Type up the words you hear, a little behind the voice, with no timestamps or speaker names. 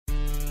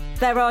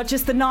There are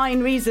just the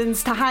 9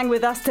 reasons to hang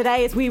with us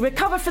today as we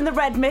recover from the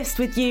red mist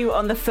with you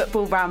on the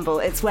Football Ramble.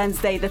 It's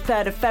Wednesday, the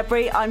 3rd of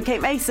February. I'm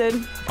Kate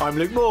Mason. I'm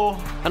Luke Moore.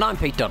 And I'm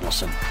Pete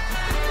Donaldson.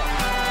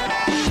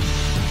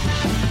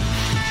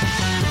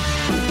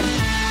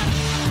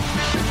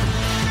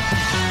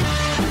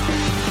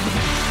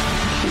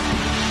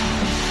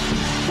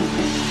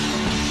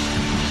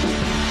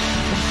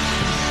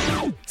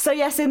 So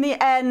yes, in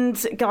the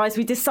end, guys,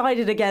 we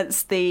decided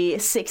against the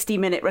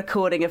 60-minute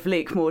recording of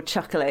Luke Moore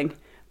chuckling.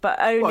 But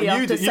only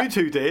you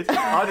two did.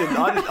 I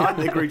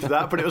didn't agree to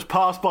that, but it was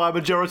passed by a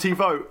majority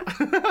vote.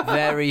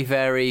 Very,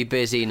 very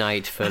busy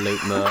night for Luke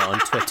Moore on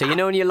Twitter. You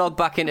know when you log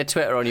back into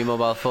Twitter on your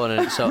mobile phone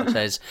and it sort of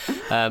says,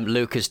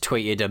 Luke has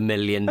tweeted 1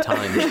 million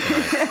times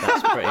tonight.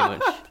 That's pretty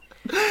much...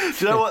 Do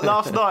you know what?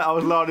 Last night I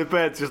was lying in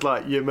bed just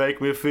like, you make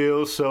me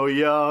feel so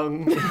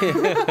young. It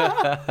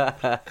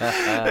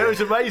was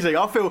amazing.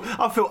 I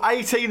feel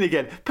 18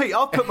 again. Pete,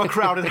 I'll put my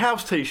Crowded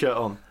House t-shirt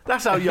on.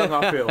 That's how young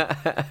I feel.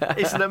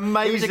 It's an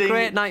amazing... It was a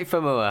great night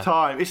for Moore.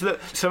 Time.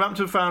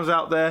 Southampton fans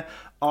out there,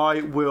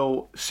 I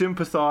will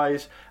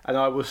sympathise and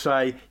I will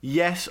say,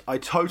 yes, I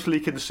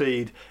totally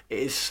concede. It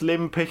is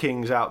slim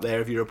pickings out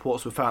there if your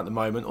reports were found at the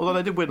moment, although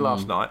they did win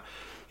last night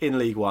in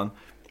League One.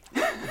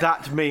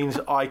 That means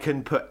I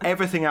can put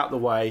everything out the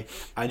way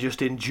and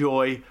just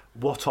enjoy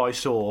what I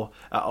saw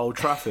at Old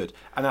Trafford.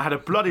 And I had a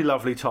bloody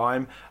lovely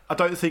time. I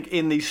don't think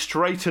in these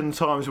straitened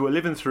times we're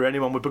living through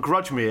anyone would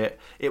begrudge me it.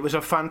 It was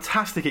a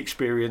fantastic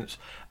experience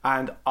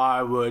and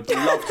I would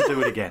love to do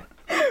it again.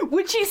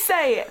 Would you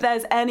say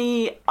there's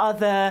any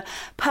other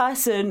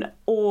person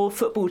or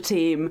football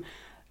team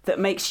that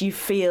makes you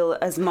feel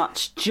as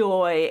much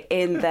joy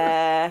in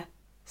their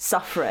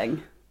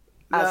suffering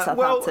as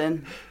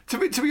Southampton?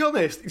 Well, to be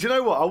honest, do you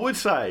know what? I would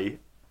say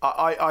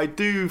I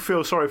do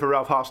feel sorry for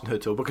Ralph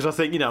Hasenhüttl because I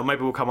think,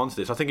 maybe we'll come on to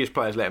this. I think his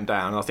players let him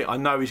down. And I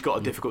know he's got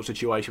a difficult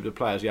situation with the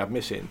players he had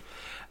missing.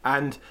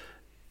 And,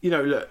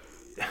 look,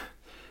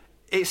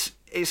 it's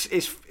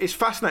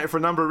fascinating for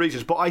a number of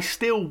reasons, but I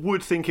still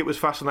would think it was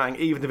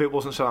fascinating even if it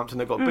wasn't Southampton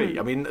that got beat.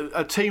 I mean,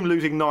 a team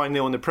losing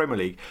 9-0 in the Premier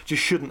League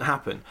just shouldn't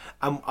happen.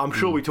 And I'm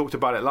sure we talked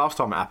about it last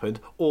time it happened,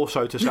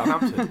 also to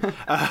Southampton.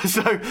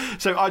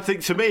 So I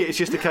think to me it's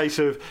just a case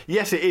of,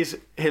 yes, it is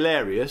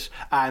hilarious,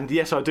 and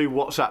yes, I do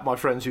WhatsApp my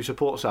friends who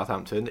support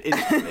Southampton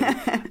instantly.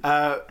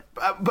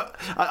 But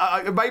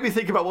I made me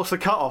think about what's the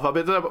cut-off. I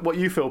mean, I don't know what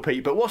you feel,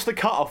 Pete, but what's the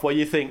cut-off where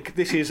you think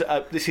this is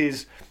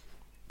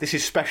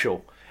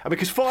special?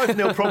 Because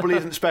 5-0 probably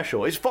isn't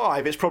special. It's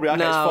 5. It's probably,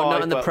 okay, it's 5. No,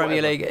 not in the Premier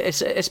whatever. League.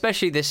 It's,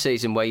 especially this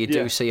season where you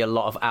do see a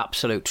lot of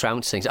absolute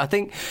trouncings. I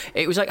think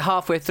it was like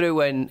halfway through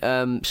when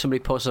somebody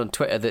posted on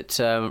Twitter that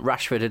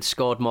Rashford had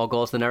scored more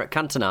goals than Eric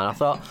Cantona. And I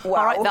thought, all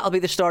right, that'll be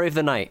the story of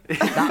the night.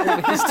 That'll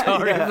be the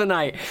story of the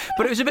night.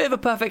 But it was a bit of a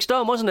perfect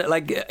storm, wasn't it?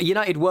 Like,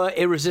 United were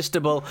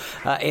irresistible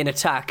in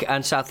attack,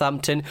 and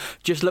Southampton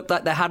just looked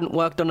like they hadn't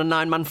worked on a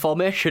 9-man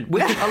formation,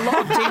 which a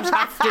lot of teams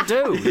have to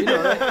do.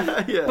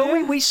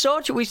 But we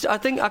saw...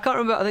 I can't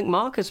remember. I think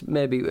Marcus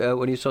maybe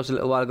when he saw us a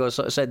little while ago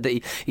sort of said that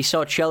he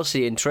saw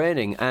Chelsea in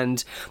training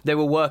and they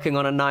were working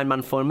on a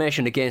 9-man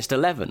formation against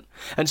 11,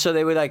 and so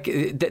they were like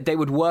they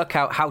would work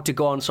out how to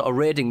go on sort of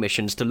raiding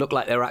missions to look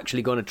like they were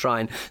actually going to try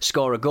and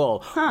score a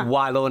goal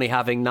while only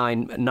having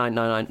nine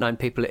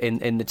people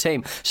in the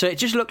team. So it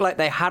just looked like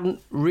they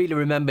hadn't really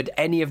remembered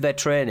any of their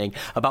training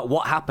about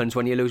what happens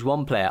when you lose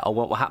one player or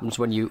what happens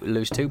when you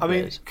lose two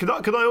players. I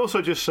mean, can I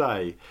also just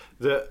say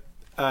that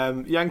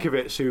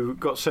Jankovic, who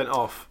got sent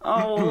off,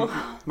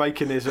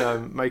 making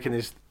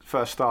his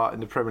first start in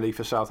the Premier League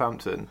for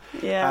Southampton.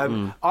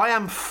 I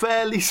am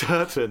fairly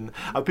certain,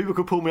 and people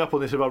could pull me up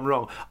on this if I'm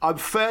wrong, I'm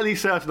fairly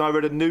certain I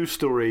read a news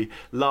story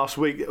last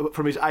week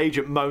from his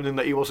agent moaning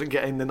that he wasn't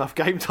getting enough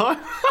game time.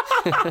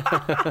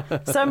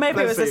 So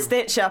maybe it was a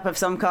stitch-up of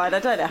some kind. I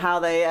don't know how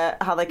they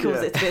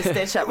caused it to be a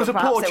stitch-up. It was a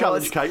poor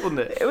challenge, Kate,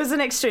 wasn't it? It was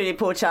an extremely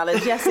poor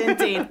challenge, yes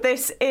indeed.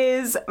 This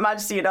is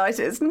Manchester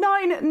United's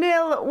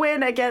 9-0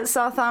 win against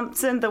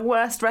Southampton, the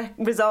worst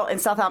result in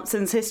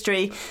Southampton's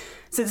history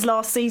since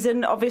last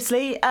season,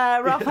 obviously.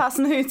 Ralph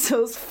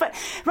Hasenhüttl's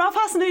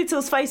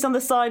face on the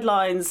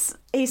sidelines,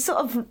 he sort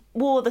of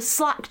wore the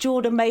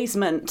slack-jawed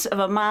amazement of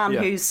a man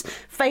whose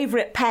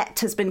favourite pet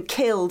has been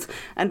killed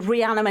and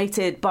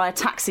reanimated by a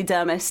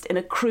taxidermist in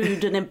a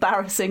crude and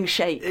embarrassing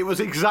shape. It was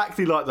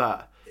exactly like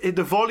that.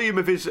 The volume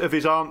of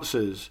his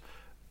answers,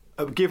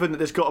 given that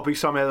there's got to be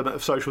some element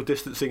of social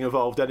distancing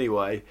involved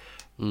anyway,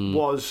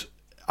 was...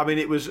 I mean,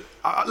 it was.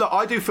 Look,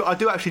 I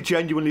do actually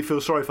genuinely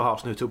feel sorry for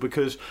Hasenhüttl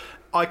because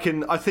I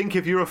think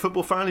if you're a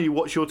football fan and you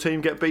watch your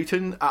team get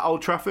beaten at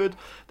Old Trafford,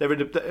 they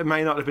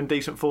may not have been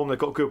decent form. They've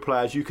got good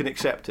players. You can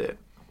accept it.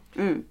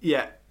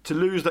 Yeah, to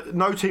lose that,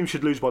 no team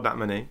should lose by that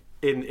many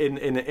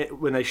in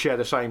when they share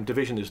the same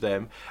division as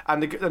them.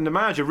 And the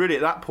manager really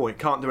at that point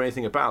can't do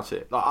anything about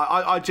it. Like,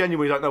 I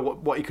genuinely don't know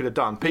what he could have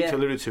done. Pete's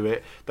alluded to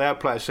it. They had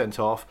players sent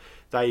off.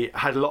 They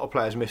had a lot of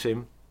players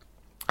missing.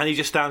 And he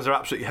just stands there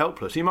absolutely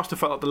helpless. He must have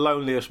felt like the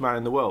loneliest man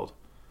in the world.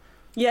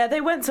 Yeah,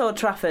 they went to Old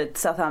Trafford,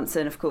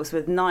 Southampton, of course,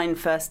 with 9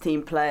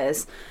 first-team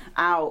players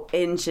out,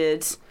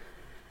 injured.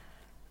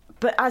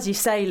 But as you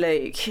say,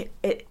 Luke,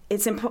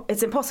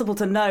 it's impossible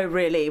to know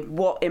really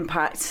what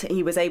impact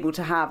he was able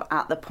to have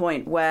at the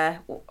point where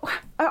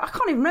I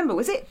can't even remember.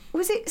 Was it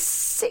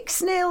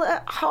 6-0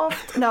 at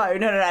half? No.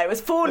 It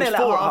was 4-0 at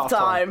half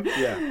time.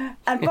 Yeah.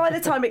 And by the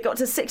time it got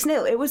to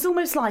 6-0, it was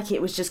almost like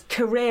it was just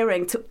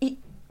careering to.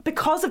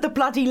 Because of the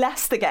bloody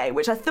Leicester game,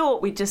 which I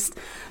thought we just,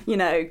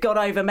 got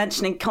over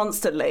mentioning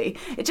constantly,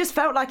 it just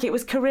felt like it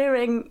was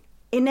careering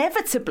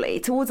inevitably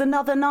towards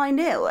another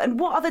 9-0. And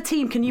what other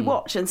team can you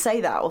watch and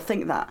say that or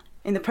think that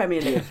in the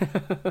Premier League?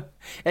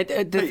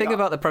 The thing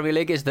about the Premier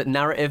League is that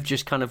narrative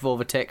just kind of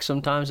overtakes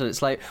sometimes, and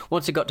it's like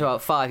once it got to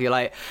about 5, you're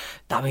like,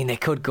 I mean, they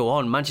could go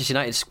on. Manchester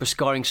United were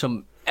scoring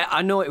some.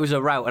 I know it was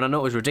a rout and I know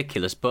it was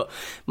ridiculous, but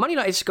Man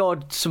United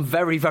scored some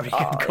very, very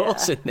good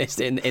goals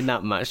in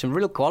that match, some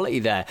real quality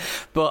there.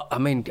 But I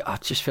mean, I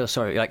just feel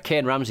sorry. Like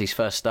Kane Ramsey's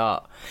first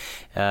start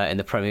in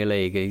the Premier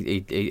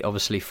League, he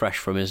obviously fresh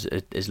from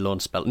his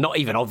loan spell. Not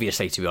even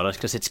obviously, to be honest,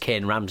 because it's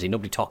Kane Ramsey.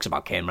 Nobody talks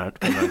about Kane Ramsey.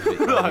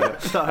 No.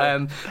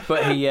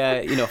 But he,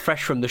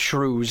 fresh from the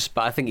Shrews.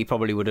 But I think he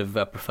probably would have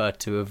preferred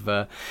to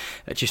have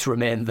just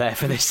remained there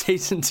for this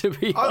season. To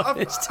be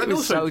honest,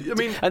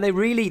 and they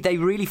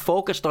really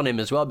focused on him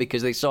as well,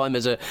 because they saw him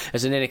as an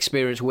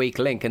inexperienced weak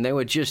link, and they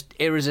were just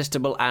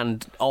irresistible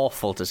and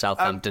awful to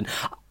Southampton.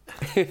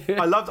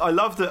 I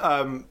love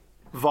that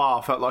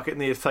VAR felt like it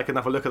needed to take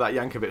another look at that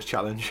Jankovic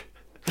challenge.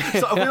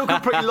 So we all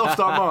completely lost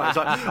our minds.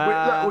 Like,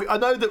 I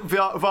know that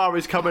VAR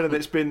is coming and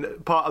it's been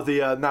part of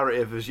the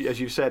narrative, as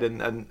you said,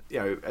 and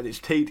it's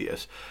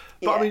tedious.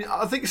 But I mean,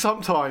 I think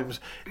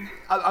sometimes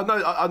I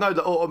know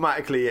that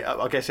automatically,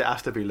 I guess it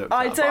has to be looked at.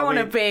 I don't want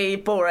to be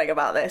boring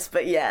about this,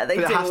 but yeah, they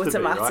do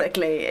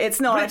automatically. Be, right? It's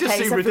not a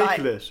case of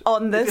ridiculous.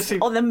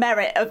 Like on the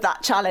merit of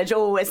that challenge.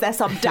 Oh, is there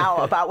some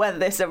doubt about whether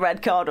this is a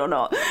red card or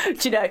not?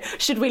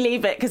 Should we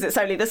leave it because it's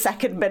only the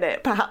second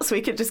minute? Perhaps we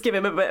could just give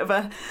him a bit of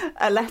a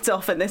let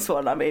off in this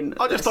one. I mean,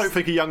 I just don't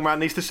think a young man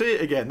needs to see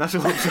it again. That's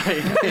all I'm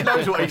saying. He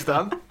knows what he's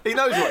done. It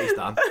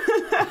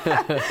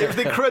was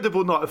an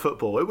incredible night of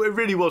football. It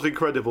really was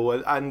incredible.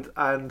 And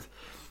I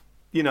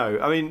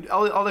mean,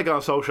 Ole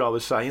Gunnar Solskjaer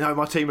was saying,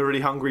 my team are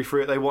really hungry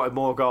for it. They wanted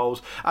more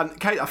goals. And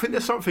Kate, I think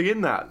there's something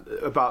in that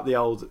about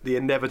the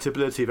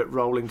inevitability of it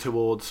rolling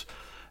towards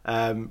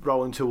a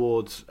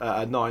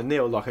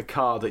 9-0, like a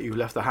car that you've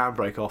left the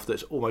handbrake off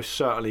that's almost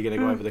certainly going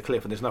to go over the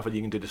cliff, and there's nothing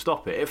you can do to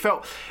stop it. It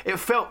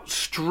felt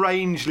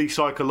strangely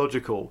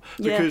psychological,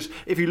 because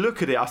if you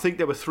look at it, I think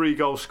there were 3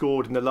 goals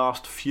scored in the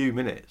last few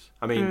minutes.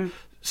 I mean,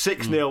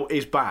 6-0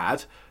 is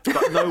bad,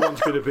 but no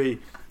one's going to be.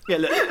 Yeah,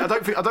 look, I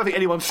don't think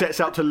anyone sets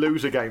out to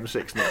lose a game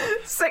 6-0.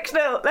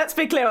 6-0. Let's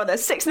be clear on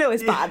this. 6-0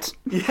 is bad.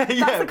 Yeah.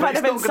 That's the kind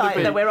of insight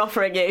that we're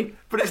offering you.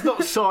 But it's not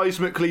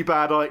seismically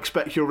bad. I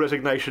expect your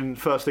resignation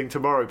first thing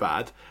tomorrow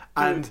bad,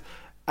 and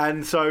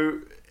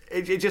so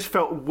it just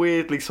felt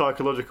weirdly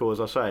psychological,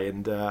 as I say,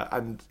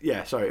 and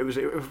yeah. So it was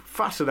a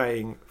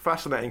fascinating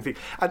thing.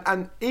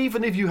 And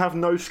even if you have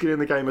no skin in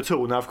the game at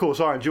all, now of course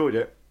I enjoyed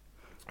it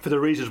for the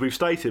reasons we've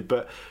stated,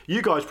 but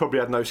you guys probably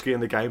had no skin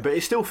in the game, but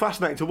it's still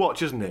fascinating to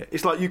watch, isn't it?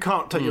 It's like you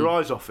can't take your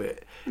eyes off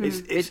it.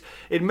 It's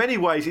in many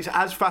ways it's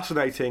as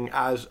fascinating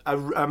as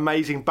an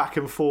amazing back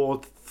and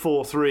forth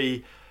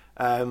 4-3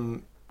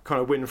 kind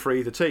of win for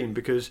either team,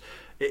 because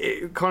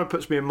it kind of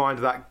puts me in mind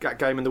of that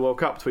game in the World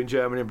Cup between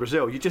Germany and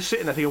Brazil. You're just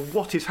sitting there thinking,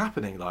 what is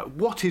happening? Like,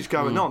 what is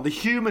going on? The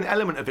human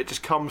element of it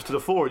just comes to the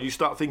fore, and you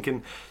start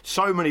thinking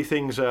so many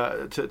things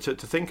to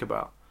think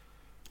about.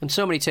 And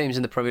so many teams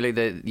in the Premier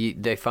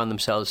League, they found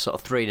themselves sort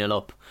of 3-0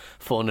 up,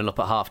 4-0 up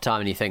at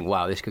half-time, and you think,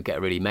 wow, this could get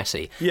really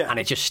messy. Yeah. And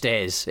it just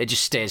stays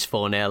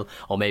 4-0,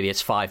 or maybe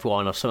it's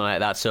 5-1 or something like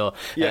that. So,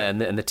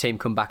 and the team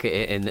come back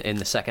in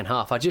the second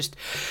half.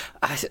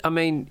 I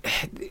mean,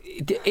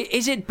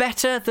 is it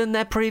better than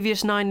their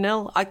previous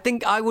 9-0? I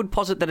think I would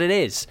posit that it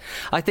is.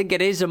 I think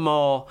it is a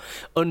more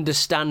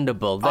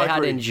understandable. They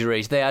had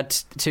injuries. They had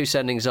 2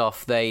 sendings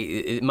off.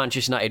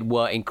 Manchester United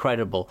were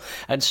incredible.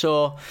 And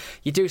so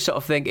you do sort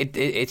of think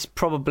it's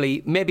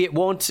probably, maybe it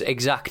won't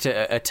exact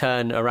a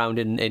turn around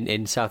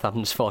in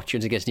Southampton's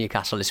fortunes against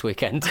Newcastle this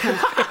weekend. They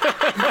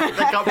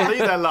can't believe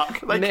their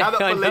luck. They cannot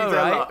believe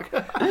their luck.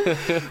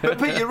 But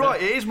Pete, you're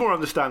right. It is more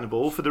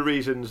understandable for the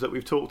reasons that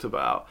we've talked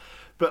about.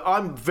 But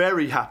I'm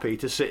very happy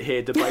to sit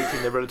here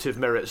debating the relative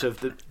merits of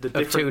the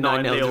different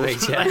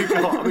 9-0s they've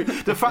got. I mean,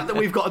 the fact that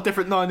we've got a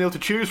different 9-0 to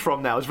choose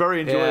from now is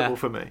very enjoyable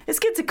for me. It's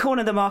good to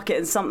corner the market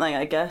in something,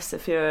 I guess,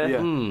 if you're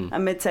a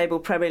mid-table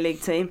Premier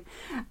League team.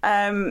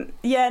 Hassan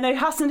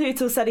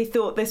Hutel said he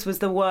thought this was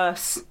the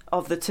worst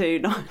of the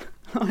 2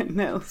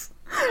 9-0s.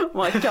 Oh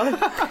my God,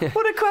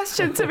 what a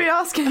question to be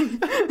asking.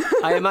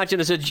 I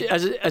imagine as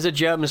a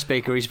German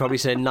speaker, he's probably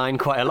saying 9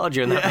 quite a lot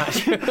during that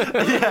match.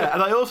 Yeah,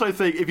 and I also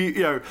think if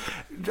you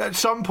at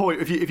some point,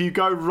 if you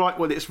go right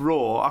when it's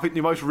raw, I think the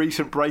most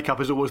recent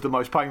breakup is always the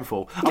most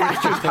painful. I mean,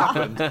 it's just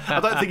happened. I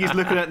don't think he's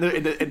looking at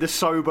it in the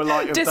sober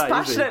light of day.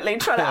 Dispassionately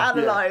trying to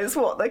analyse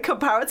what the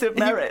comparative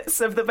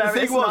merits of the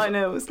various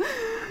 9-0s.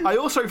 I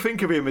also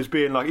think of him as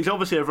being like, he's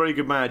obviously a very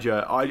good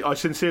manager. I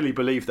sincerely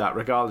believe that,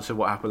 regardless of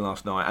what happened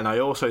last night. And I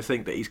also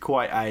think that he's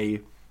quite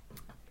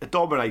a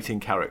dominating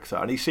character,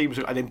 and he seems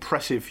an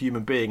impressive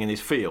human being in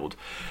his field.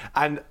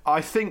 And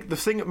I think the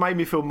thing that made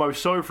me feel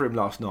most sorry for him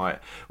last night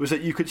was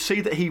that you could see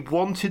that he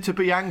wanted to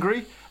be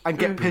angry and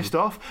get pissed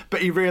off,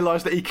 but he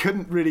realised that he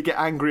couldn't really get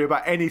angry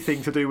about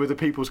anything to do with the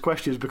people's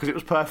questions because it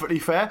was perfectly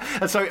fair.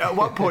 And so at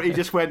one point he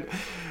just went,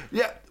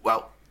 yeah,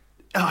 well,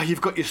 you've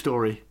got your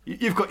story.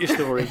 You've got your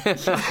story.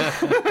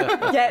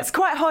 Yeah, it's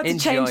quite hard to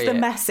change the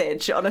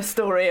message on a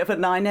story of a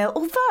 9-0.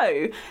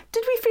 Although,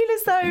 did we feel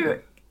as though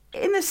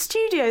in the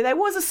studio there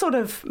was a sort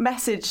of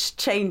message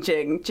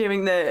changing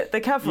during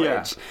the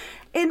coverage? Yeah.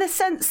 In the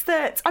sense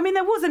that, I mean,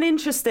 there was an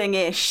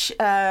interesting-ish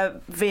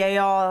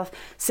VAR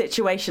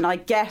situation, I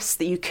guess,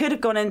 that you could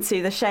have gone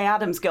into the Shea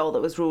Adams goal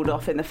that was ruled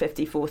off in the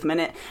 54th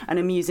minute, an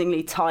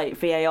amusingly tight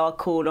VAR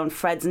call on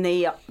Fred's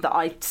knee that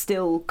I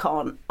still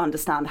can't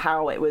understand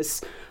how it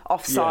was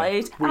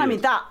offside. Yeah, and I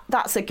mean,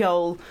 that's a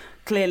goal,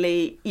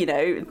 clearly, you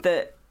know,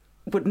 that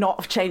would not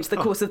have changed the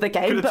course of the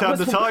game. Could have turned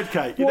the tide,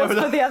 Kate. Was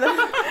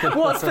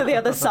for the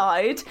other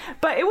side.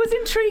 But it was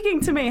intriguing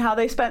to me how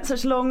they spent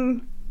such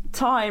long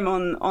time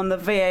on the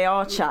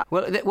VAR chat.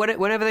 Well,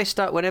 whenever they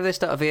start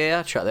a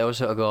VAR chat, they always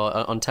sort of go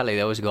on telly.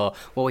 They always go,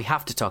 "Well, we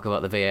have to talk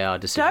about the VAR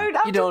decision."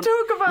 Don't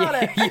talk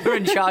about it. You're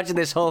in charge of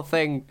this whole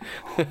thing.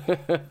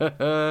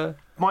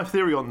 My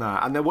theory on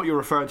that, and then what you're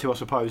referring to, I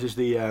suppose, is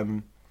the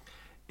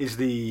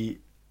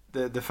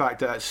fact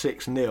that at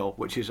 6-0,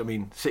 which is, I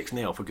mean,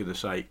 6-0 for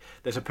goodness sake,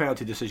 there's a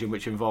penalty decision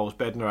which involves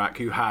Bednarak,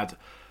 who had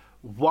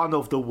one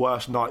of the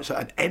worst nights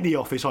at any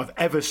office I've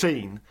ever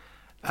seen.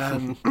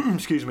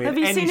 Excuse me. Have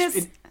you seen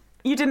his?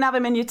 You didn't have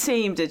him in your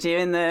team, did you,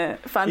 in the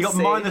fantasy?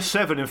 He got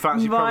 -7 in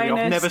fantasy Premier League.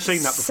 I've never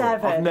seen that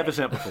before. I've never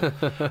seen it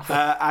before.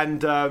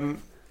 And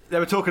they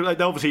were talking,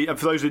 obviously,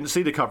 for those who didn't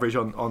see the coverage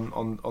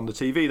on the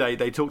TV,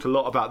 they talked a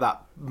lot about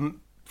that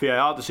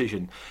VAR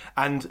decision.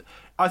 And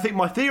I think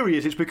my theory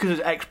is it's because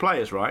it's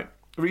ex-players, right?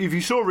 If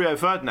you saw Rio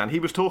Ferdinand, he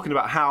was talking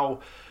about how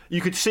you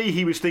could see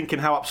he was thinking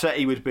how upset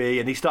he would be,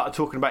 and he started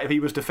talking about if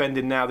he was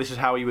defending now, this is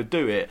how he would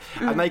do it.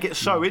 And they get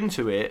so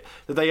into it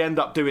that they end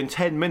up doing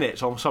 10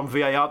 minutes on some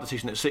VAR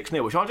decision at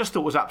 6-0, which I just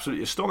thought was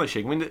absolutely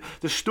astonishing. I mean,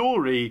 the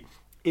story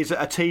is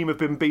that a team have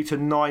been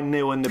beaten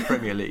 9-0 in the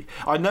Premier League.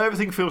 I know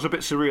everything feels a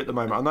bit surreal at the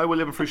moment. I know we're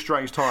living through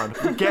strange times.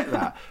 We get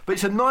that. But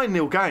it's a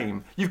 9-0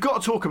 game. You've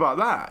got to talk about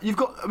that.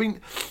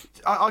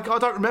 I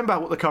don't remember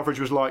what the coverage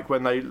was like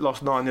when they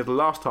lost 9-0 the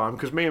last time,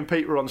 because me and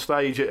Pete were on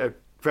stage at a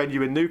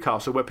venue in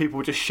Newcastle where people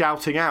were just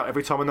shouting out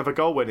every time another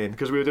goal went in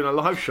because we were doing a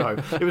live show.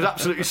 It was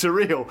absolutely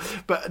surreal.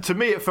 But to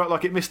me, it felt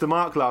like it missed the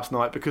mark last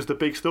night because the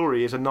big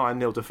story is a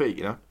 9-0 defeat,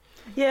 you know?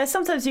 Yeah,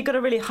 sometimes you've got to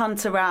really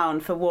hunt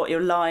around for what your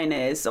line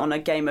is on a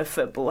game of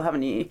football,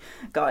 haven't you,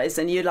 guys?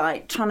 And you're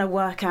like trying to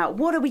work out,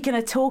 what are we going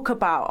to talk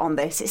about on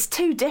this? It's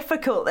too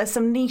difficult. There's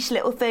some niche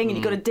little thing and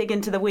you've got to dig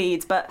into the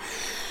weeds. But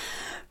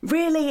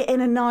really,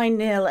 in a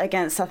 9-0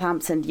 against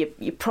Southampton,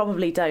 you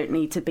probably don't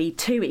need to be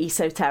too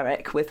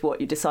esoteric with what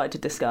you decide to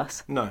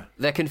discuss. No.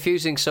 They're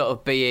confusing sort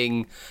of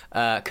being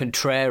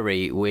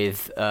contrary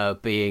with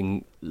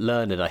being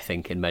learned, I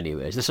think, in many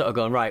ways. They're sort of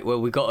going, right,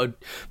 well, we've got to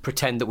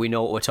pretend that we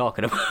know what we're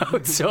talking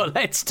about, so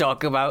let's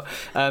talk about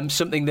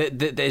something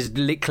that is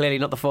clearly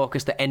not the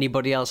focus that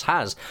anybody else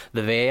has.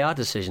 The VAR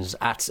decisions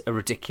at a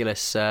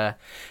ridiculous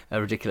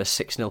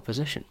 6-0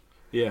 position.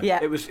 Yeah.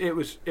 It was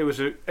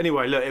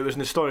anyway, look, it was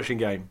an astonishing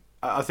game.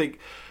 I think,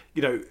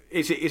 you know,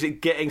 is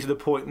it getting to the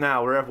point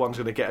now where everyone's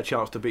going to get a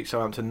chance to beat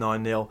Southampton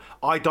 9-0?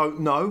 I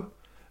don't know.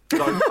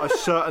 But I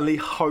certainly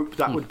hope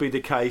that would be the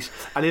case.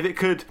 And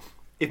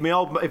if my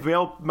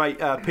old mate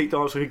Pete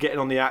Donaldson could get in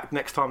on the act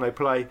next time they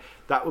play,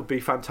 that would be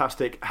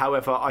fantastic.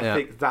 However, I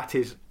think that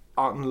is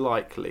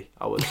unlikely,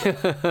 I would say.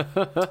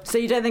 So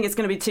you don't think it's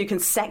going to be 2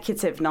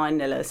 consecutive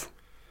 9-0ers?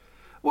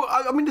 Well,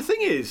 I mean, the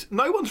thing is,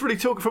 no one's really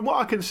talking, from what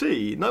I can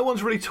see, no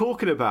one's really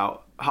talking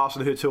about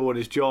Hasenhüttl and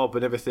his job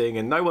and everything,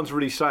 and no one's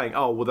really saying,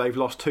 oh, well, they've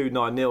lost 2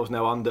 9-0s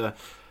now under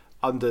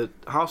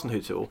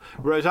Hasenhüttl.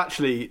 Whereas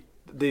actually,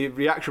 the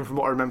reaction from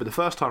what I remember the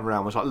first time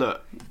around was like,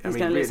 look,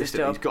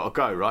 realistically, he's got to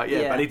go, right?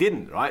 Yeah, but he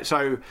didn't, right?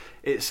 So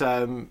it's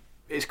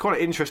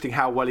quite interesting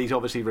how well he's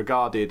obviously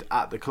regarded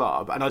at the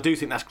club, and I do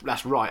think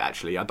that's right,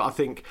 actually. I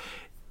think,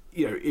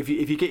 you know, if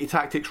you get your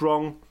tactics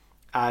wrong,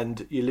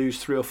 and you lose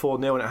 3 or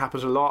 4-0, and it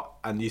happens a lot,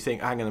 and you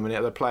think, hang on a minute,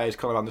 are the players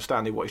kind of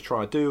understanding what he's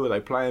trying to do? Are they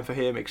playing for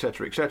him,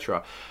 etc.,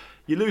 etc.?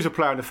 You lose a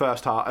player in the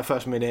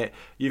first minute,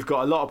 you've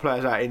got a lot of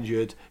players out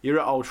injured, you're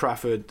at Old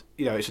Trafford,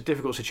 you know, it's a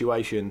difficult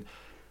situation.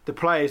 The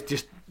players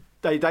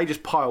they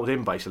just piled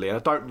in, basically, and I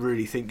don't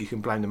really think you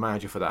can blame the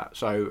manager for that,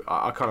 so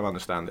I kind of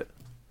understand it.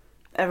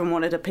 Everyone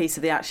wanted a piece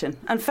of the action,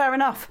 and fair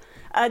enough.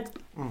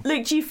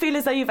 Luke, do you feel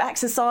as though you've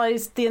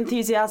exercised the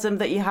enthusiasm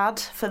that you had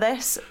for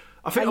this?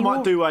 I think I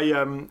might do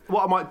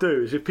what I might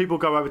do is if people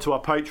go over to our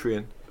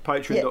Patreon,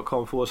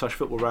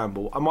 patreon.com/Football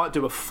Ramble, I might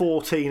do a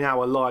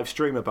 14-hour live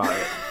stream about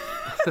it.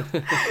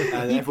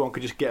 And everyone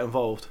could just get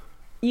involved.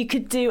 You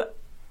could do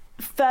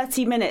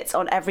 30 minutes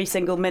on every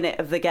single minute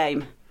of the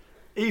game.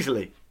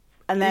 Easily.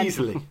 And then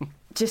Easily.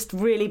 just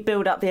really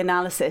build up the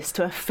analysis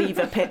to a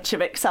fever pitch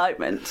of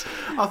excitement.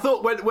 I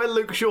thought when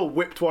Luke Shaw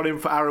whipped one in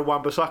for Aaron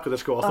Wan-Bissaka to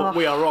score, I thought,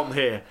 we are on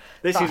here.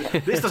 This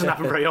doesn't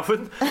happen very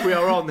often. We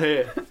are on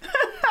here.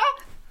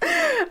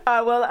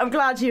 Well, I'm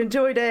glad you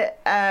enjoyed it.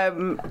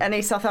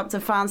 Any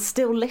Southampton fans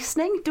still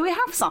listening? Do we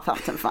have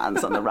Southampton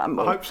fans on the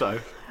Ramble? I hope so.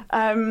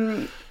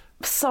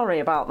 Sorry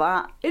about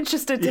that.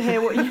 Interested to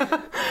hear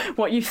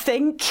what you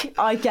think,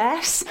 I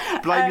guess.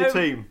 Blame your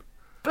team.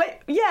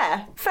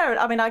 Yeah, fair.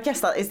 I mean, I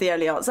guess that is the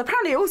only answer.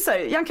 Apparently, also,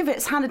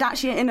 Jankovic handed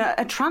actually in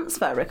a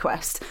transfer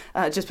request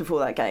just before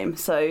that game.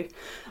 So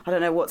I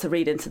don't know what to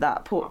read into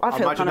that. I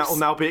imagine that will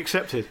now be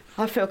accepted.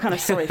 I feel kind of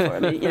sorry for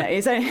him.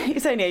 He's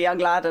only a young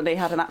lad, and he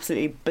had an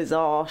absolutely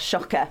bizarre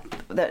shocker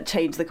that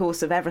changed the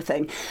course of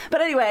everything.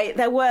 But anyway,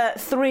 there were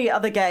 3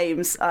 other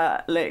games,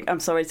 Luke, I'm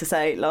sorry to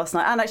say, last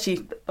night. And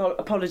actually,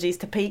 apologies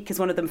to Pete, because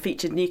one of them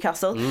featured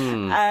Newcastle.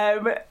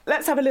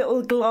 Let's have a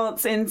little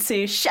glance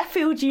into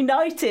Sheffield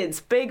United's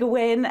big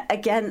win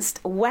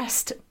against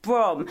West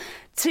Brom.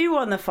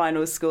 2-1 the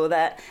final score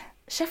there.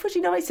 Sheffield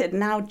United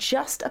now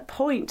just a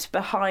point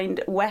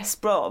behind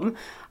West Brom.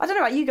 I don't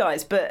know about you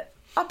guys, but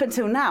up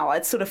until now,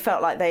 I'd sort of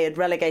felt like they had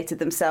relegated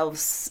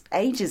themselves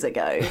ages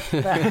ago.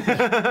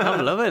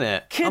 I'm loving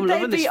it. Could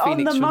they be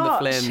on the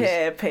march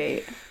here,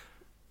 Pete?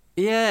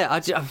 Yeah,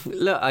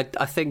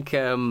 I think...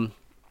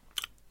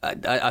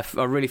 I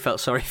really felt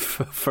sorry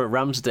for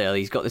Ramsdale.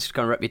 He's got this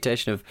kind of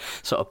reputation of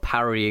sort of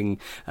parrying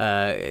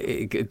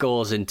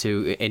goals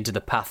into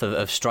the path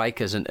of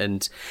strikers,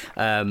 and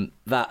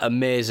that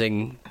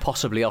amazing,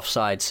 possibly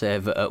offside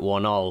save at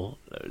 1-1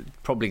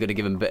 probably going to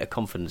give him a bit of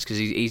confidence, because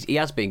he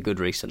has been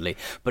good recently,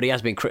 but he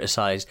has been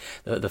criticised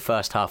the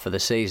first half of the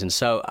season.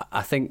 So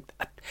I think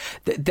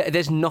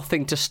there's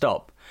nothing to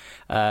stop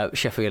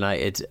Sheffield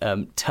United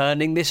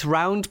turning this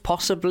round,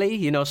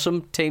 possibly.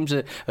 Some teams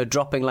are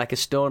dropping like a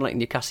stone, like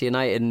Newcastle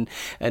United,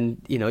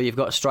 and you've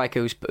got a striker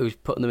who's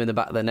putting them in the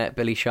back of the net,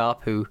 Billy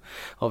Sharp, who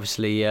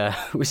obviously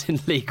was in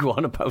League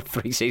One about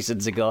 3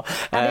 seasons ago.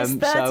 And he's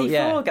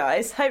 34,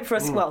 guys. Hope for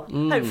us.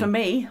 Hope for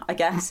me, I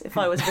guess, if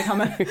I was to become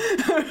a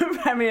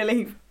Premier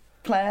League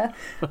player.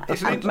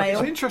 It's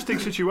an interesting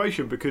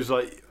situation, because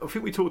I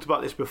think we talked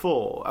about this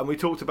before, and we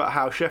talked about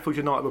how Sheffield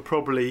United were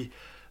probably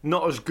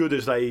not as good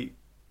as they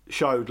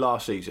showed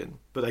last season,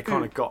 but they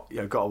kind of got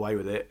away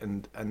with it,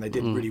 and they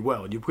did really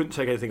well, and you couldn't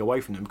take anything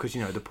away from them, because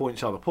the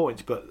points are the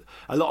points. But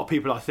a lot of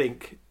people, I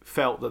think,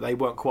 felt that they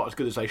weren't quite as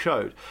good as they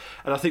showed,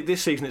 and I think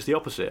this season it's the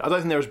opposite. I don't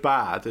think they're as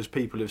bad as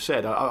people have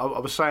said. I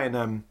was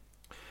saying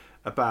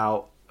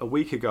about a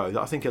week ago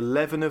that I think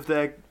 11 of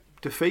their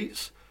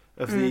defeats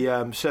of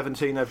the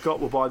 17 they've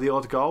got were by the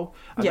odd goal,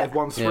 and they've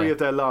won 3 of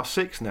their last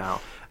 6 now.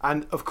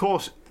 And of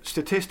course,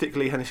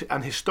 statistically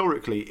and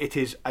historically, it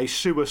is a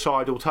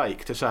suicidal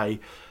take to say,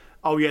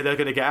 oh yeah, they're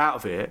going to get out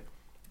of it,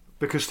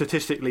 because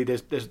statistically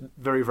there's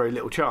very, very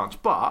little chance.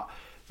 But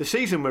the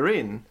season we're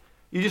in,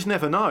 you just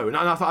never know. And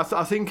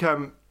I think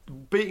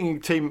beating a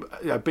team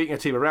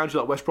around you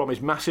like West Brom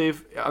is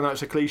massive. I know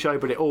it's a cliche,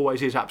 but it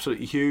always is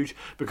absolutely huge,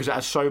 because it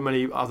has so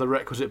many other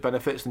requisite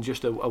benefits than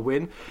just a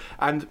win.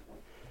 And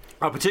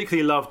I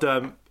particularly loved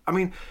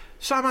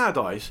Sam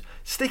Allardyce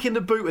sticking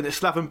the boot in at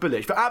Slaven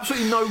Bilic for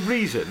absolutely no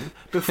reason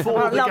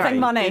before the loving game.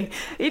 Money.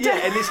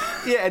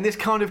 And this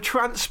kind of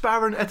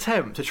transparent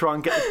attempt to try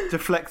and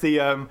deflect the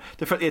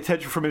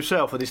attention from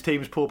himself and his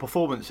team's poor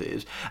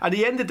performances. And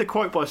he ended the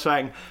quote by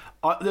saying,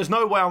 there's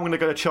no way I'm going to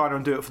go to China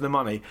and do it for the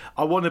money.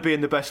 I want to be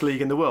in the best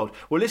league in the world.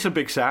 Well, listen,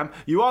 Big Sam,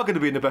 you are going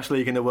to be in the best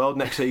league in the world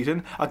next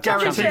season. I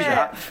guarantee you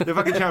that. The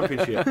fucking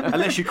Championship.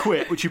 Unless you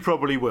quit, which you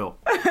probably will.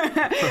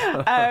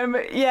 Not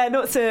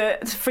to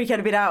freak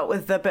anybody out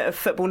with a bit of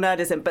football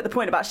nerdism, but the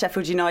point about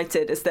Sheffield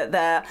United is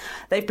that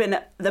they've been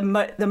the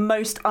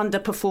most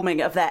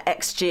underperforming of their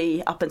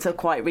XG up until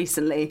quite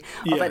recently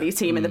of any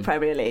team in the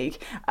Premier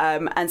League.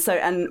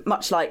 And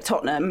much like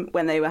Tottenham,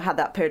 when they had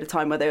that period of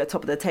time where they were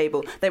top of the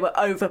table, they were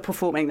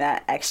overperforming their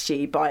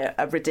XG by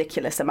a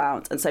ridiculous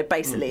amount, and so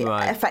basically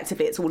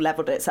effectively it's all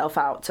levelled itself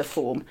out to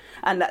form.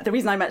 And the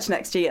reason I mention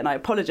XG, and I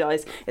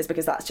apologise, is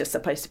because that's just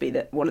supposed to be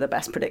one of the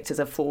best predictors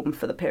of form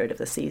for the period of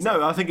the season.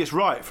 No, I think it's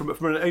right. From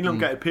an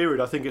elongated period,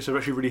 I think it's a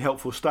actually really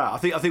helpful stat. I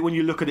think when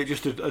you look at it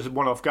just as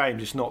one-off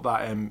games, it's not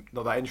that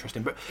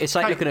interesting. But it's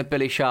like looking at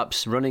Billy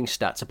Sharp's running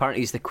stats.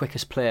 Apparently he's the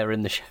quickest player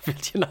in the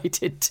Sheffield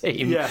United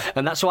team,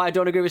 and that's why I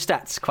don't agree with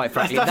stats, quite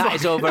frankly. That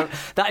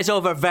is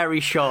over a very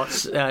short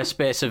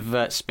space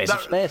of space.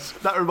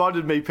 That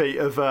reminded me, Pete,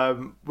 of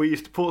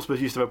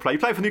Portsmouth used to have a play. He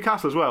played for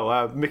Newcastle as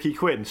well. Mickey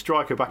Quinn,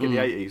 striker back in the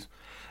 80s,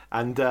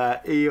 and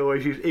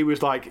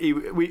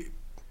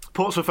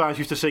Portsmouth fans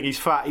used to sing, "He's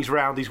fat, he's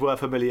round, he's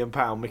worth £1 million."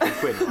 Mickey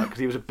Quinn, because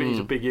he's a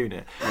big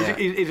unit.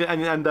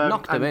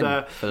 Knocked him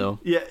in, Phil.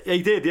 Yeah,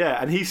 he did. Yeah,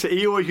 and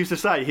he always used to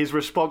say, his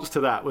response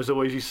to that was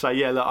always used to say,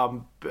 "Yeah,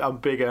 look, I'm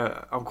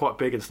bigger, I'm quite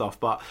big and stuff,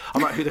 but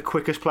I'm actually the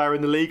quickest player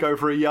in the league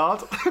over a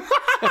yard."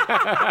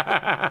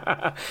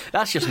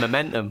 That's just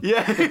momentum.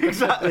 Yeah,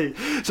 exactly.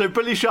 So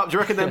Billy Sharp, do you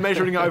reckon they're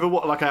measuring it over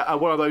what, like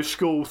one of those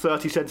school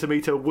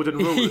 30-centimetre wooden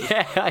rulers?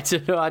 Yeah, I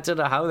don't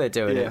know how they're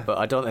doing it, but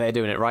I don't think they're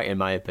doing it right, in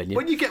my opinion.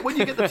 When you get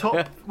the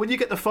top, when you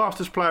get the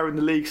fastest player in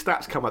the league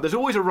stats come up, there's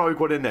always a rogue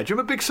one in there. Do you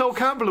remember Big Sol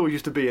Campbell always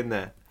used to be in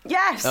there?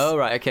 Yes. Oh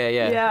right, okay,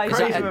 yeah. Yeah, Is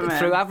crazy, that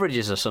through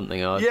averages or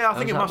something? Or yeah, I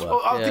think it must.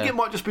 I think Yeah. it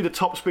might just be the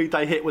top speed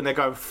they hit when they're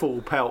going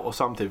full pelt or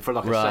something for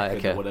like a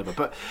second or whatever.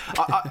 But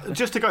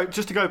just to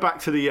go back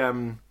to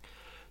the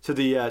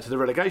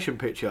relegation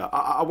picture,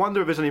 I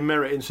wonder if there's any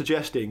merit in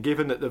suggesting,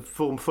 given that the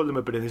form Fulham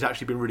have been in has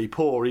actually been really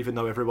poor, even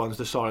though everyone's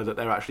decided that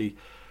they're actually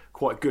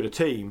quite good a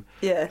team.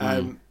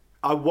 Yeah.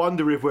 I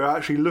wonder if we're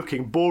actually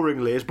looking,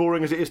 boringly, as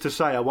boring as it is to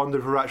say, I wonder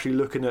if we're actually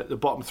looking at the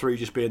bottom three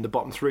just being the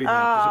bottom three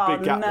now. There's a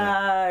big gap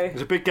there.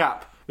 There's a big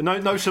gap.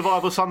 No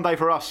survival Sunday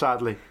for us,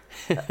 sadly.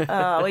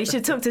 Well, you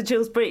should talk to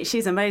Jules Breach.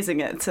 She's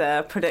amazing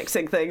at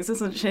predicting things,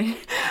 isn't she?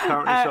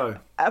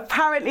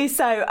 Apparently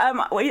so.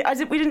 We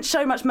didn't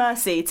show much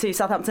mercy to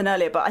Southampton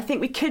earlier, but I think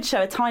we could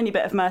show a tiny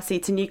bit of mercy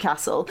to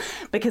Newcastle,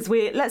 because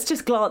let's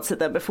just glance at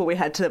them before we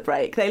head to the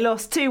break. They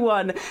lost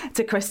 2-1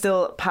 to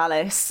Crystal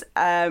Palace.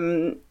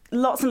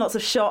 Lots and lots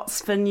of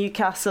shots for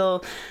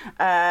Newcastle.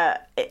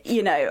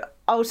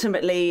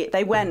 Ultimately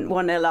they went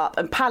 1-0 up,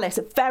 and Palace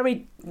are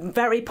very,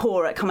 very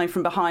poor at coming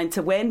from behind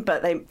to win,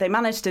 but they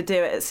managed to do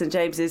it at St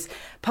James's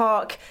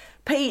Park.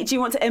 Pete, do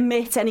you want to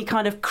emit any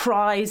kind of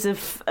cries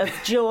of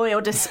joy or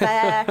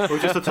despair? Or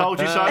just a told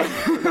you so?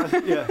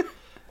 Yeah.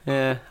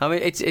 Yeah, I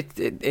mean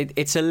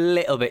it's a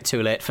little bit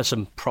too late for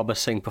some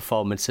promising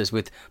performances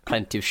with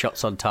plenty of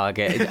shots on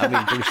target. I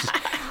mean,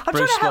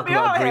 Bruce spoke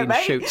about green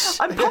shoots.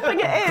 I'm popping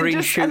it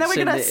in, and then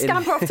we're going to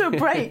scamper off to a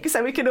break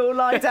so we can all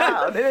lie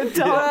down in a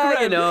dark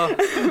room.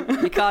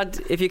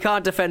 If you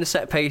can't defend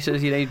set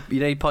pieces, you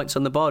need points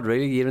on the board.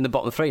 Really, you're in the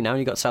bottom three now, and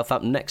you've got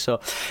Southampton next.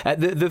 So, I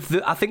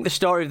think the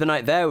story of the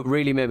night there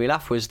really made me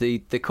laugh was the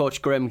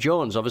coach Graham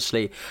Jones.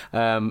 Obviously,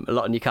 a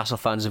lot of Newcastle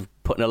fans have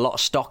putting a lot of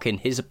stock in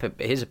his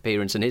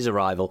appearance and his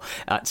arrival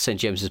at St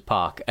James's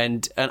Park,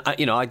 and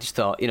I just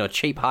thought,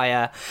 cheap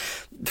hire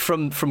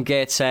from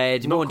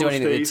Gateshead, won't do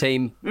anything to the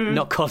team.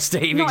 Not called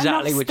Steve, not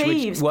exactly, which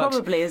works.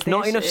 Probably is the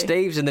not issue. enough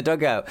Steves in the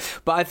dugout,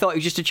 but I thought it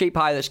was just a cheap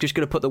hire that's just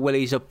going to put the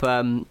willies up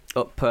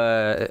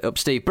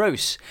Steve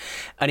Bruce,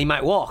 and he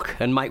might walk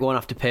and might won't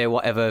have to pay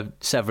whatever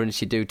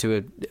severance you do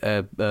to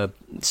a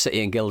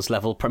City and Guilds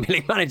level Premier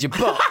League manager,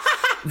 but.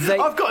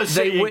 I've got a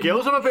City and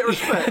Guilds. I'm a bit of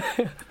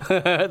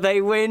respect.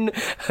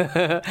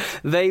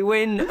 They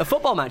win a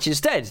football match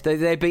instead.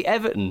 They beat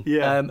Everton.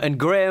 Yeah. And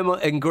Graham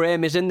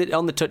is on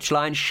the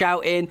touchline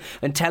shouting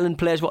and telling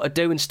players what to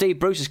do. And Steve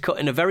Bruce is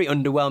cutting a very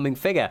underwhelming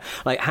figure,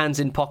 like hands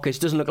in pockets.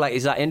 Doesn't look like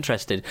he's that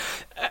interested.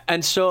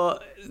 And so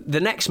the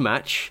next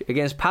match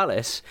against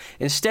Palace,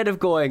 instead of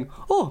going,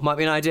 might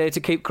be an idea to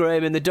keep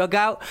Graham in the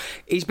dugout,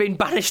 he's been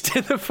banished to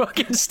the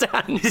fucking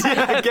stands.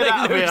 Yeah, get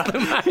out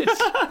of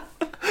here.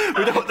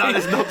 We don't know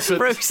this nonsense.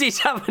 Brucey's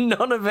having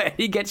none of it.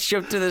 He gets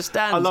shoved to the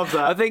stands. I love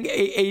that. I think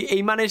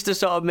he managed to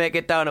sort of make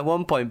it down at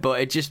one point, but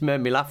it just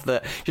made me laugh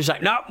that just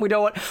like, no, we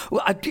don't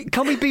want.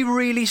 Can we be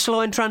really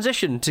slow in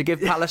transition to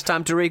give Palace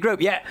time to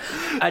regroup? Yeah,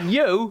 and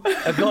you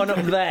are going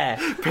up there.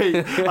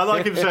 Pete, I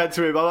like him saying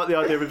to him. I like the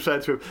idea of him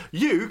saying to him,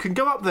 you can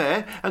go up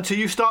there until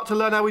you start to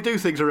learn how we do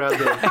things around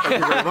here.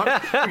 Thank you very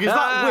much. Because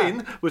that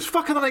win was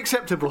fucking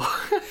unacceptable.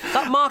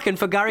 That marking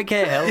for Gary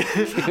Cahill.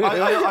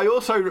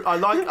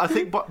 I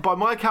think by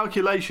my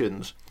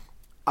calculations,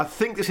 I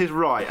think this is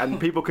right, and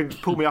people can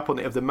pull me up on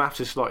it if the maths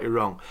is slightly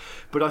wrong,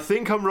 but I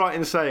think I'm right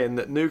in saying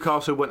that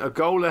Newcastle went a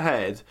goal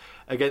ahead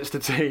against a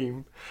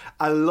team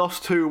and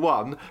lost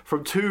 2-1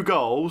 from two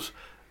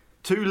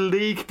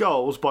league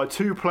goals by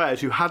two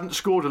players who hadn't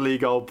scored a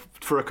league goal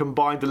for a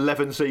combined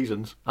 11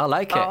 seasons. I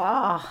like it.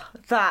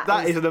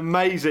 That is an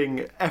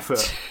amazing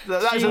effort.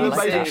 That is an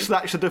amazing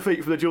snatch of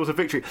defeat from the jaws of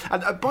victory.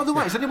 And by the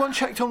way, has anyone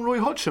checked on Roy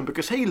Hodgson?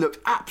 Because he looked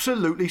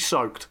absolutely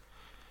soaked.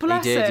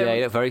 Bless he did, him. yeah.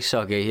 He looked very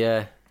soggy,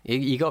 yeah.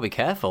 You got to be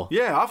careful.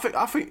 Yeah,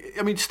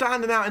 I mean,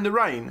 standing out in the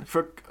rain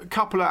for a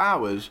couple of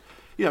hours,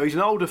 he's an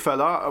older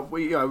fella.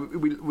 We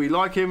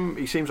like him.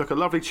 He seems like a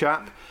lovely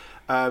chap.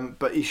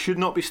 But he should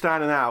not be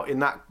standing out in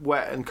that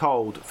wet and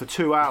cold for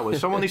 2 hours.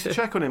 Someone needs to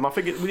check on him. I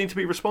think we need to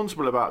be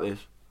responsible about this.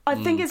 I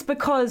think it's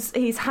because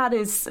he's had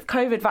his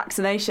COVID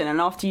vaccination,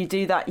 and after you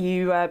do that,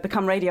 you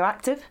become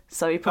radioactive.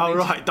 So he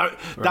probably. Oh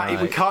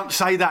right, we can't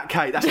say that,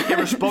 Kate. That's an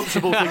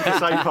irresponsible thing to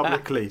say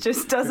publicly.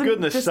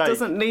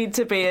 Doesn't need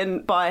to be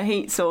in by a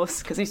heat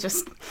source because he's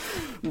just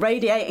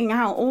radiating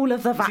out all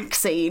of the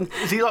vaccine.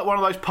 Is he like one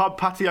of those pub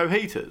patio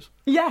heaters?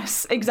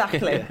 Yes,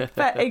 exactly.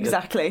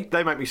 Exactly.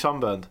 They make me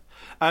sunburned.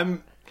 All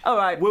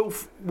right.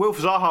 Wilf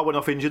Zaha went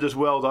off injured as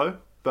well, though.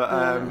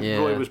 But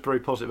Roy was very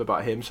positive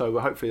about him, so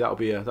hopefully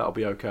that'll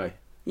be okay.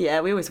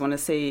 Yeah, we always want to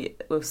see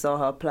Wilf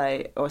Zaha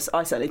play, or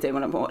I certainly do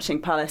when I'm watching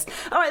Palace.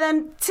 All right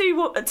then,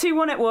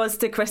 2-1 it was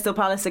to Crystal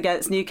Palace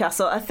against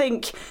Newcastle. I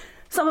think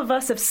some of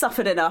us have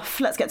suffered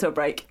enough. Let's get to a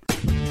break.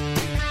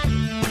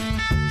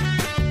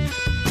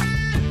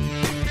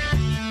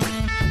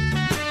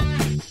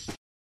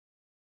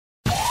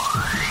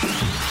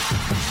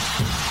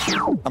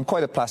 I'm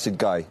quite a placid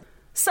guy.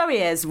 So he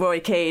is, Roy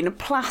Keane.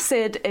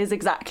 Placid is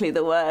exactly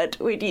the word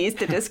we'd use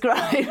to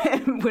describe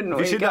him, wouldn't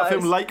we, Have you seen guys? that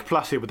film Lake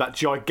Placid with that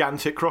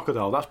gigantic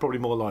crocodile? That's probably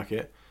more like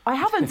it. I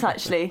haven't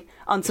actually,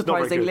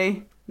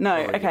 unsurprisingly. No,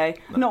 okay.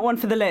 No. Not one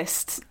for the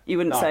list, you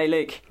wouldn't say,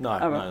 Luke? No,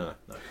 no.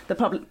 The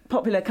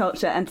popular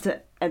culture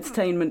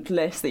entertainment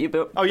list that you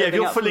built. Oh, yeah, if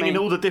you're filling in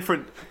all the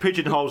different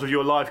pigeonholes of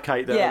your life,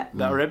 Kate,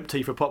 that are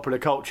empty for popular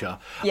culture,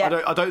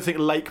 I don't think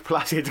Lake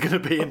Placid's going to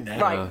be in there.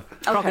 Right. No. Okay.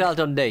 Crocodile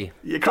Dundee.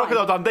 Yeah,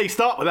 Crocodile Dundee,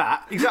 start with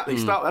that. Exactly,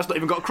 that's not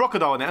even got a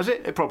crocodile in it, has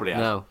it? It probably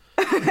has. No.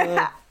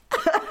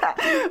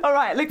 All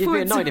right, look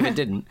forward to... You'd be annoyed if it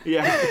didn't.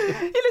 Yeah.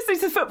 You're listening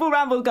to Football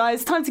Ramble,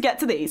 guys. Time to get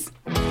to these.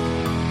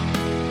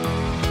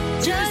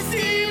 Just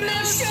leave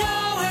the show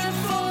at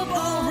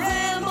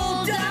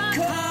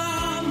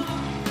footballramble.com.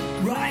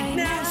 Right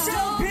now, so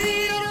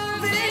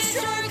Peter,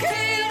 Fisher,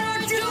 Kate, or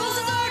Jules,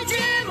 or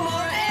Jim,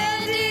 or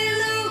Andy,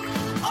 Luke,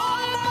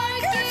 all my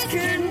kids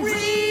can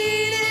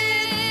read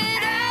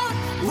it out.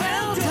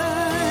 Well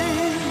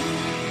done.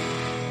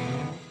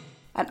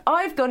 And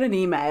I've got an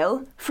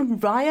email from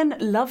Ryan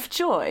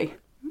Lovejoy.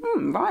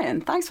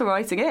 Ryan, thanks for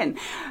writing in.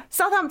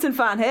 Southampton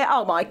fan here.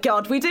 Oh my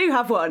God, we do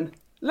have one.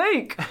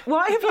 Luke,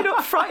 why have you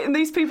not frightened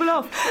these people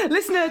off?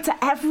 Listener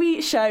to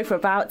every show for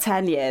about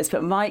 10 years,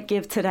 but might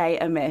give today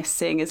a miss,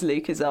 seeing as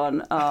Luke is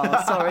on.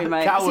 Oh, sorry,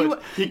 mate. Coward.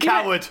 You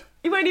coward.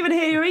 You won't even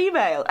hear your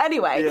email.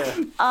 Anyway,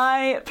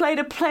 I played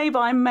a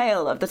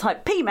play-by-mail of the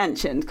type Pete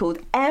mentioned called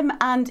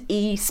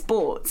M&E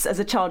Sports as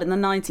a child in the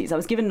 90s. I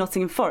was given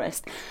Nottingham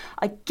Forest.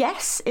 I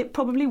guess it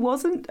probably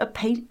wasn't a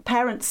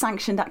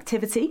parent-sanctioned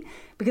activity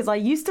because I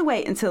used to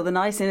wait until the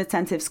nice,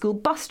 inattentive school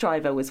bus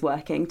driver was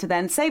working to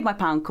then save my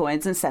pound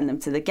coins and send them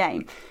to the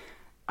game.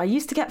 I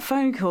used to get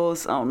phone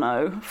calls, oh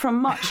no, from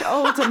much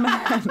older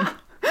men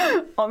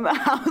on the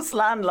house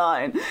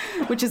landline,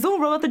 which is all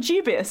rather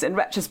dubious in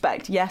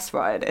retrospect. Yes,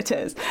 Ryan, it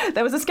is.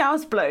 There was a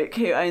Scouse bloke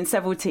who owned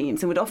several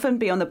teams and would often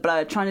be on the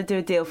blur trying to do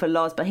a deal for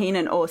Lars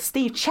Bohinen or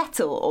Steve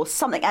Chettle or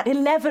something at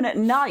 11 at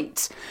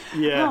night.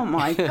 Yeah. Oh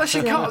my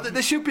God.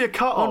 There should be a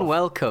cut-off.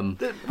 Unwelcome.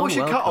 What's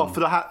your cut-off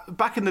for the...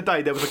 Back in the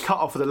day, there was a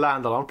cut-off for the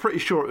landline. I'm pretty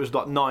sure it was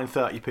like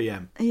 9:30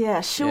 p.m.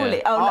 Yeah, surely.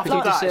 Yeah. Oh, After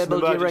that, it's an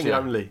disabled your emergency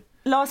ringer. only.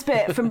 Last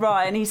bit from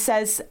Ryan. He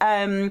says,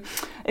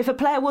 if a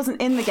player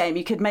wasn't in the game,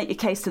 you could make your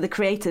case to the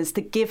creators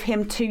to give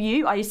him to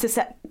you. I used to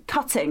set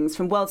cuttings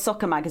from World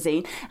Soccer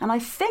magazine, and I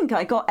think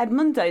I got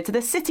Edmundo to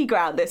the City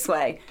Ground this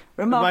way.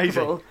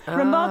 Remarkable. Amazing.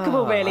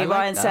 Remarkable, really, I like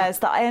Ryan that. says,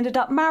 that I ended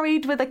up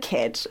married with a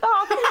kid.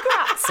 Oh,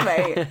 congrats,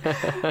 mate.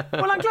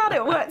 Well, I'm glad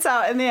it worked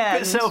out in the end.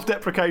 Bit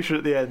self-deprecation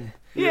at the end.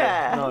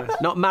 Yeah. Nice.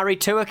 Not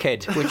married to a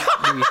kid, which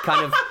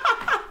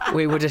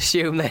we would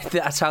assume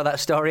that's how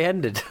that story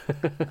ended.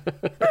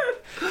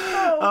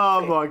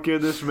 Oh my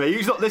goodness me.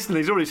 He's not listening.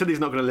 He's already said he's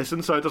not going to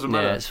listen, so it doesn't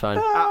matter. Yeah, it's fine.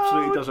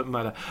 Absolutely doesn't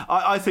matter.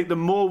 I think the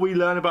more we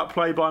learn about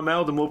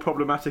play-by-mail, the more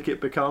problematic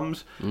it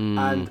becomes.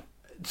 And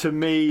to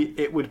me,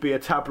 it would be a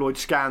tabloid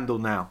scandal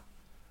now.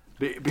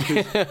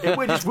 Because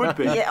it just would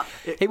be. Yeah.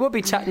 It would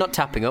be not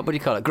tapping up. What do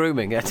you call it?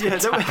 Grooming. Yeah,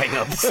 tapping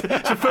up.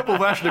 It's a football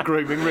version of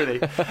grooming, really.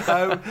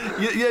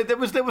 There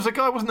was a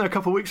guy, wasn't there, a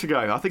couple of weeks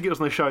ago? I think it was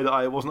on a show that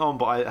I wasn't on,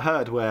 but I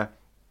heard where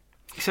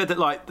he said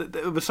that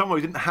there was someone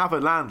who didn't have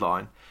a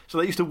landline, so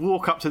they used to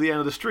walk up to the end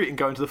of the street and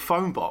go into the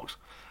phone box.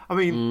 I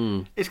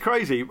mean, it's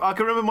crazy. I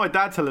can remember my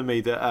dad telling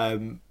me that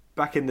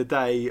back in the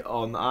day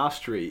on our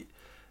street,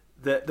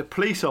 that the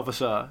police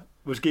officer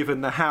was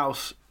given the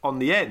house on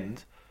the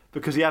end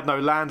because he had no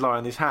landline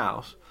in his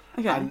house.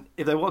 Okay. And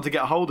if they wanted to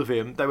get a hold of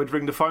him, they would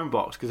ring the phone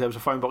box because there was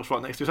a phone box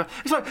right next to his house.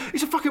 It's like,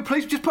 it's a fucking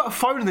police. Just put a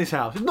phone in his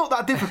house. It's not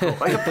that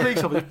difficult. Like a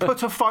police officer,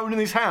 put a phone in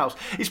his house.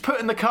 He's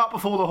putting the cart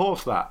before the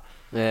horse, that.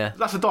 Yeah.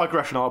 That's a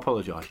digression, I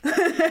apologise.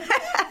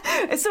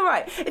 It's all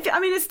right.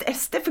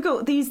 It's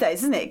difficult these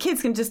days, isn't it?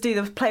 Kids can just do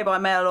the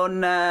play-by-mail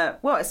on,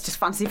 it's just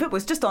fantasy football.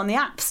 It's just on the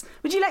apps.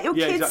 Would you let your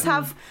kids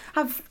have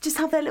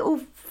their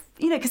little,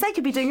 because they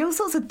could be doing all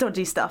sorts of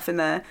dodgy stuff in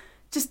there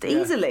just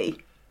easily.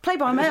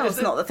 Play-by-mail is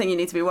not the thing you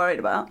need to be worried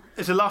about.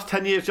 It's the last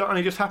 10 years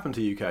only just happened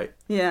to you, Kate.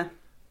 Yeah.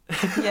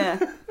 Yeah.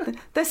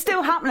 They're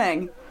still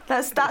happening.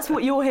 That's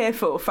what you're here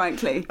for,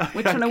 frankly.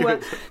 We're trying to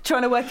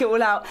work it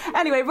all out.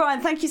 Anyway, Ryan,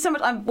 thank you so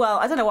much. I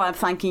don't know why I'm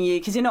thanking you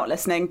because you're not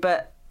listening,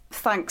 but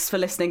thanks for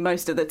listening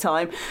most of the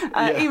time.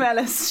 Email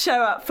us,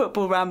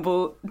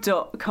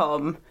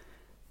 show@footballramble.com.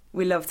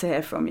 We love to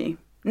hear from you.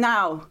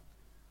 Now,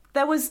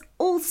 there was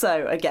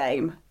also a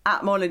game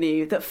at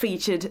Molineux that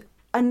featured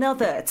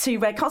another 2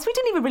 red cards. We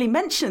didn't even really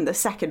mention the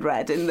second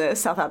red in the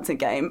Southampton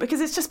game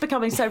because it's just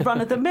becoming so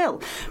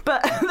run-of-the-mill.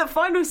 But the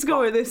final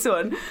score of this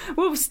one,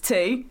 Wolves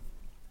 2,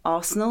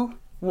 Arsenal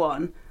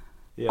 1.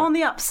 Yeah. On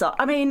the upside,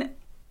 I mean,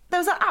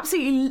 there was an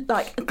absolutely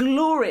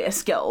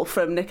glorious goal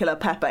from Nicola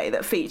Pepe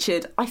that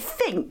featured, I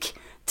think,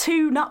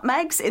 2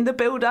 nutmegs in the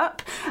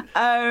build-up.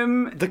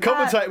 The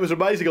commentator was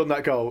amazing on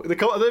that goal. I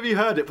don't know if you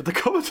heard it, but the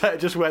commentator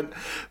just went,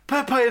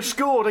 Pepe has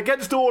scored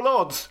against all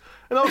odds.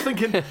 And I was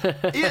thinking,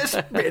 it's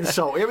a bit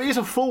insulting. I mean, he's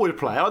a forward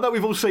player. I know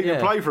we've all seen him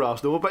play for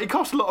Arsenal, but he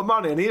costs a lot of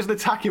money and he is an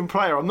attacking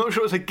player. I'm not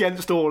sure it's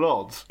against all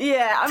odds.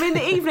 Yeah, I mean,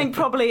 the evening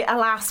probably,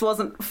 alas,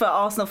 wasn't for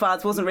Arsenal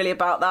fans, wasn't really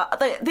about that.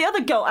 The other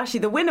goal,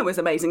 actually, the winner was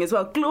amazing as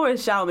well.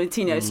 Glorious João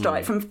Moutinho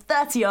strike from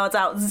 30 yards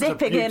out,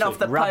 zipping in off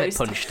the Rabbit post.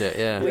 punched it,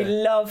 yeah. We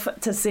love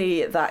to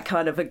see that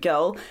kind of a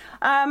goal.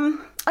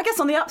 I guess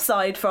on the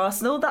upside for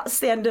Arsenal, that's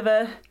the end of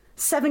a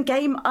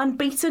 7-game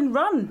unbeaten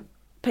run.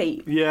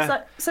 Pete.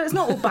 Yeah. So it's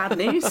not all bad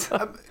news.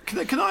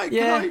 Can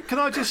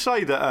I just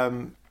say that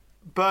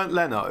Bernd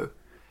Leno,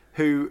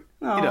 who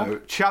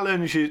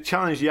challenged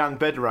Jan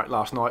Bednarik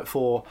last night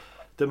for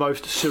the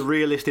most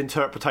surrealist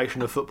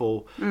interpretation of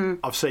football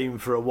I've seen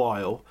for a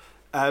while.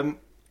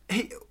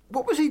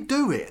 What was he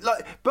doing?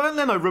 Like, Bernd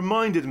Leno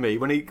reminded me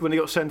when he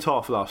got sent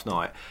off last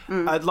night,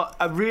 like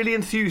a really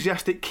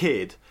enthusiastic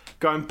kid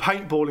going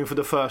paintballing for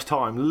the first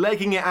time,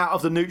 legging it out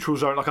of the neutral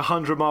zone like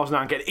 100 miles an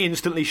hour and getting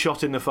instantly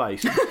shot in the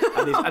face,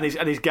 and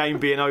his game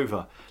being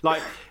over.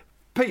 Like,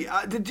 Pete,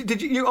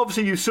 did you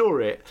obviously you saw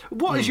it?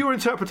 What is your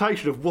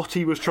interpretation of what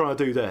he was trying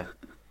to do there?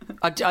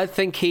 I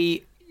think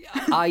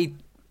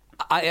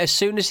as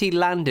soon as he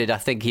landed, I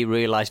think he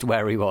realised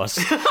where he was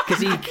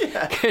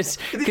because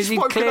he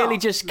clearly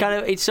just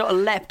kind of he sort of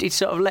leapt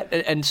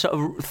and sort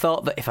of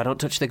thought that if I don't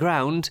touch the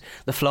ground,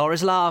 the floor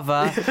is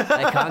lava,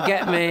 they can't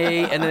get me.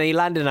 And then he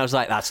landed, and I was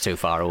like, that's too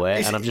far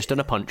away, and I've just done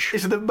a punch.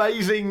 It's an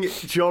amazing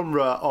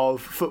genre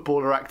of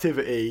footballer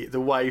activity. The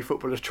way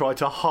footballers try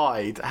to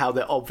hide how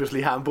they're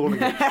obviously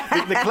handballing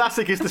it. The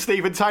classic is the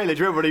Stephen Taylor. Do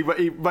you remember when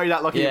he made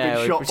out like he'd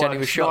been shot by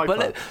a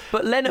sniper?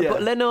 But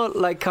Leno,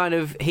 like kind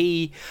of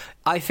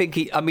I think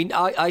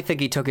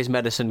he took his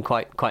medicine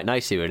quite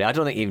nicely, really. I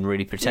don't think he even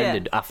really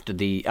pretended after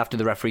the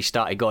referee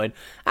started going,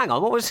 hang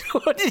on,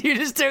 what did you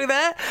just do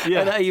there?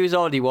 Yeah. And he was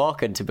already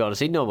walking, to be honest.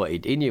 He knew what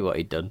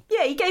he'd done.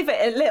 Yeah, he gave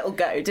it a little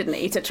go, didn't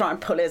he, to try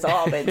and pull his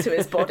arm into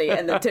his body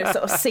and then do a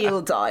sort of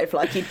seal dive,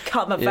 like he'd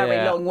come a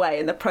very long way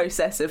in the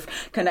process of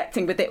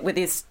connecting with it with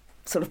his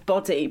sort of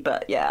body.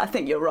 But yeah, I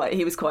think you're right,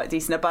 he was quite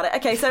decent about it.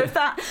 Okay, so if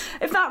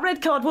that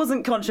red card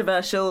wasn't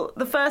controversial,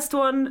 the first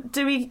one,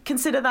 do we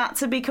consider that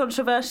to be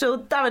controversial?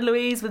 David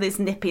Luiz with his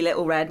nippy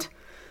little red.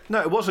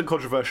 No, it wasn't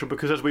controversial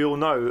because, as we all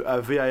know,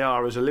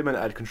 VAR has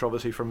eliminated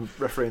controversy from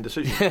refereeing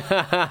decisions,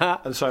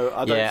 and so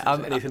I don't think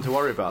there's anything to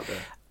worry about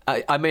there.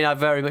 I mean, I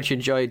very much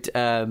enjoyed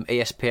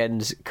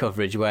ESPN's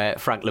coverage where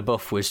Frank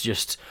LeBoeuf was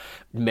just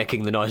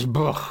making the noise.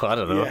 I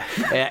don't know.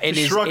 Yeah. And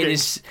he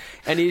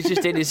was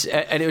just in his,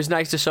 and it was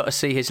nice to sort of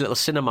see his little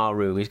cinema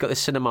room. He's got this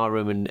cinema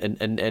room,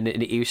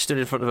 and he was stood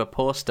in front of a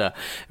poster.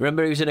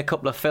 Remember, he was in a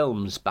couple of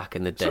films back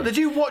in the day. So, did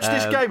you watch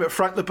this game at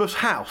Frank LeBoeuf's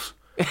house?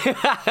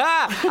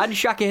 And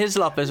Shaki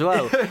Hislop as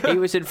well. He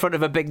was in front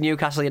of a big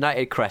Newcastle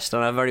United crest,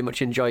 and I very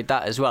much enjoyed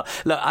that as well.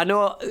 Look, I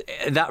know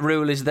that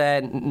rule is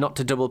there not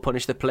to double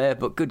punish the player,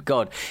 but good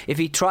God, if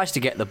he tries to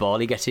get the ball,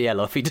 he gets a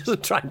yellow. If he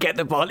doesn't try and get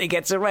the ball, he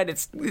gets a red.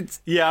 It's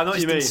I know what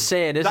you mean.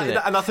 Insane, isn't it?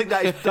 And I think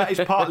that is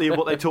partly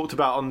what they talked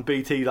about on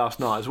BT last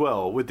night as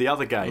well with the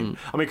other game.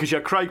 I mean, because you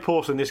had Craig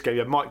Pawson in this game, you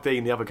had Mike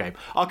Dean the other game.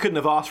 I couldn't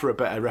have asked for a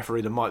better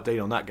referee than Mike Dean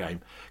on that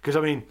game because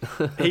I mean,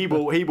 he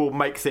will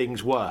make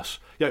things worse.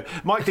 You know,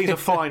 Mike Dean's a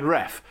fine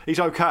ref. He's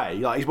okay.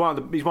 Like he's one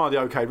of the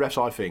okay refs,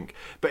 I think.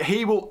 But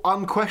he will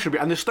unquestionably,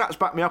 and the stats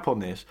back me up on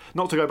this.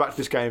 Not to go back to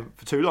this game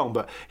for too long,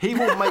 but he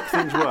will make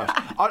things worse.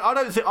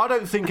 I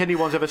don't think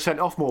anyone's ever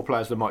sent off more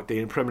players than Mike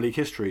Dean in Premier League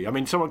history. I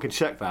mean, someone can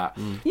check that.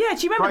 Yeah,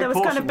 do you remember there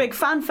was kind of big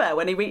fanfare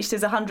when he reached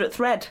his 100th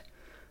red?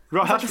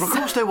 Right, of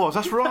course there was.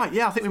 That's right.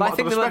 Yeah, I think we might have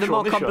done a special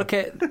on this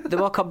show. The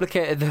more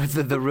complicated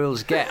the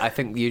rules get, I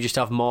think you just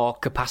have more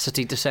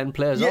capacity to send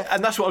players off. Yeah,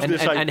 and that's what I was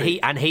going to say.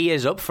 And he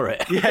is up for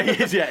it. Yeah,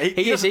 he is. Yeah,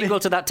 he is equal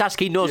to that task.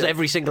 He knows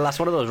every single last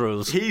one of those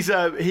rules. He's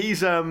at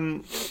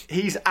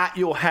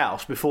your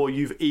house before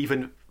you've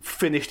even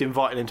finished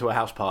inviting him to a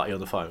house party on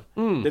the phone.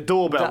 The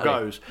doorbell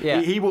goes.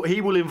 Yeah. He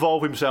will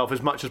involve himself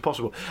as much as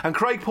possible. And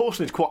Craig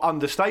Pawson is quite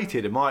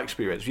understated in my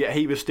experience. Yet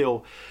he was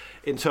still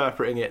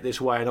interpreting it this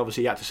way, and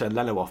obviously he had to send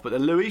Leno off. But the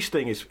Luiz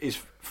thing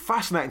is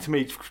fascinating to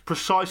me,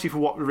 precisely for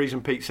what the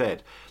reason Pete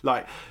said.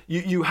 Like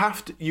you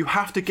have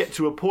to get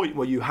to a point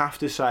where you have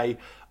to say,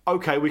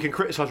 okay, we can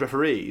criticise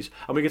referees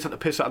and we can take the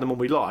piss out of them when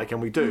we like,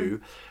 and we do.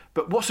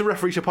 But what's the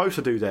referee supposed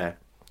to do there?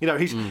 You know,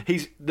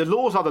 he's the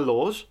laws are the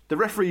laws. The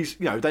referees,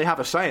 you know, they have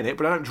a say in it,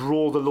 but they don't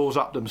draw the laws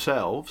up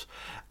themselves.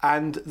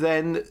 And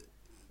then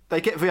they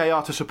get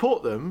VAR to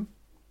support them.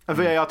 And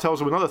VAR tells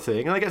them another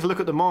thing, and they get to look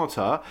at the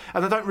monitor,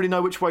 and they don't really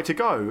know which way to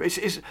go.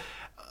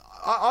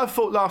 I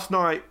thought last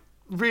night,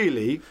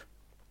 really,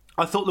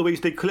 I thought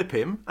Luiz did clip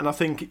him, and I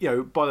think, you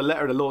know, by the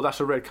letter of the law, that's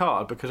a red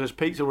card because, as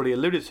Pete's already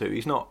alluded to,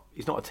 he's not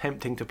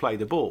attempting to play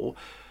the ball.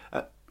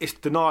 It's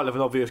denial of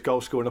an obvious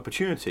goal-scoring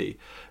opportunity.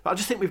 But I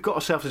just think we've got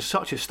ourselves in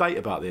such a state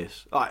about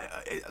this.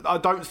 I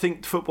don't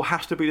think football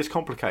has to be this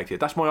complicated.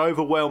 That's my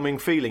overwhelming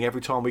feeling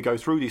every time we go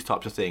through these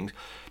types of things.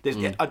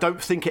 I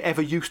don't think it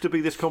ever used to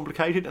be this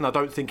complicated, and I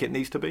don't think it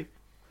needs to be.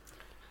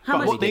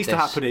 But what needs to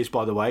happen is,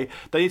 by the way,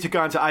 they need to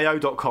go into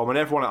AO.com and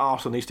everyone at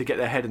Arsenal needs to get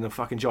their head in the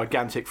fucking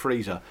gigantic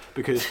freezer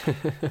because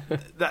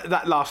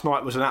that last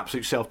night was an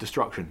absolute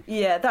self-destruction.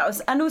 Yeah, that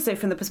was, and also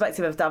from the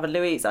perspective of David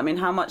Luiz, I mean,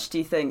 how much do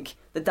you think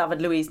the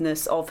David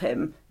Luiz-ness of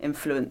him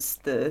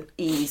influenced the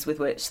ease with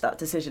which that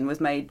decision was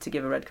made to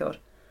give a red card?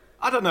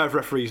 I don't know if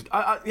referees...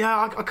 I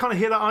kind of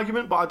hear that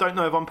argument, but I don't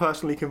know if I'm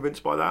personally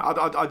convinced by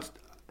that.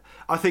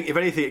 I think, if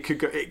anything,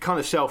 it kind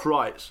of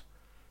self-rights.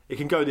 It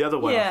can go the other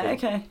way, I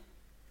think. Okay.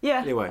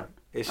 Yeah. Anyway,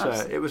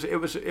 it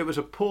was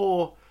a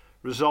poor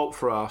result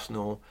for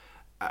Arsenal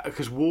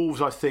because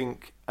Wolves, I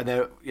think, and they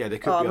could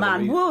be. Oh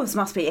man, Wolves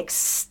must be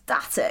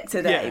ecstatic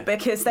today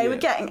because they were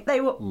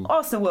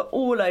Arsenal were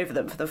all over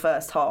them for the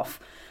first half.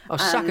 Oh,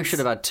 Saka should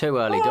have had 2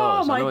 early doors.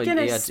 Oh my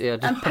goodness!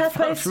 And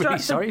Pepe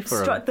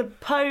struck the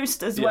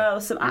post as well.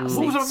 Some absolute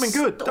Wolves haven't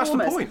been good. That's the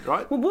point,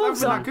 right? Well,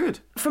 Wolves aren't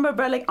good from a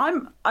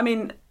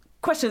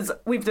questions,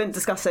 we've been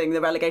discussing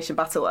the relegation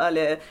battle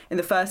earlier in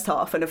the first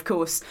half, and of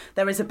course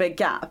there is a big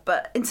gap,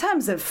 but in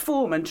terms of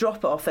form and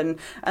drop off and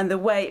the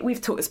way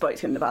we've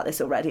spoken about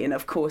this already, and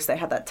of course they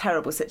had that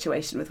terrible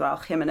situation with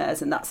Raul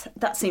Jimenez, and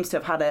that seems to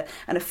have had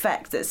an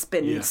effect that's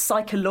been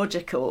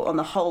psychological on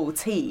the whole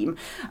team,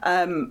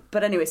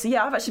 but anyway, so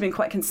I've actually been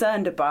quite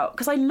concerned about,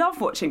 because I love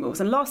watching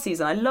Wolves, and last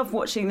season I love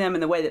watching them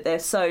in the way that they're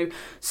so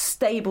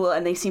stable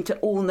and they seem to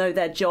all know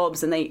their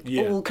jobs and they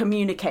all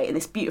communicate in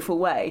this beautiful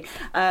way.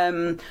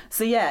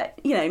 So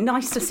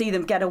nice to see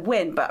them get a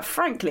win, but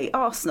frankly,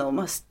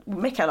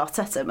 Mikel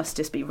Arteta must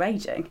just be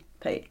raging,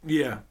 Pete.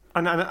 Yeah,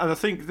 and I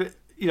think that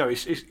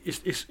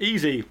it's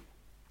easy,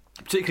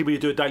 particularly when you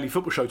do a daily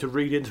football show, to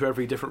read into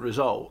every different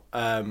result.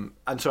 And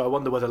so I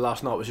wonder whether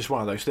last night was just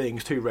one of those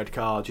things. 2 red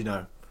cards, can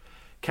happen.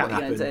 What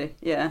are you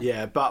gonna do?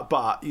 Yeah,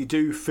 but you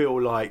do feel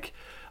like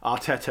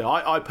Arteta.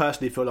 I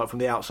personally feel like from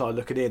the outside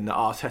looking in that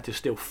Arteta's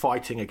still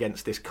fighting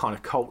against this kind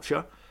of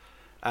culture.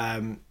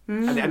 And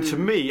to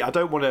me, I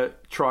don't want to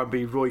try and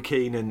be Roy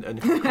Keane and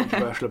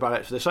controversial about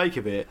it for the sake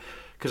of it,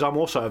 because I'm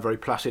also a very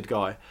placid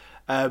guy.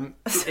 But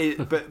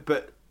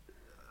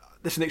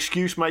there's an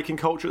excuse-making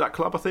culture at that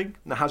club, I think,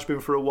 and there has been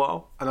for a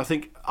while. And I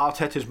think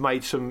Arteta's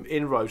made some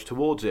inroads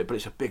towards it, but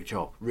it's a big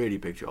job, really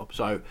big job.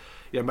 So,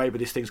 maybe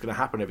this thing's going to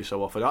happen every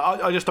so often.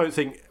 I just don't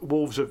think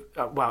Wolves have.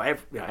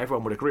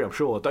 Everyone would agree, I'm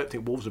sure. I don't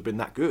think Wolves have been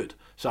that good.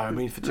 So, I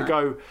mean, to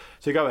go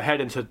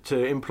ahead and to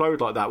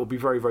implode like that would be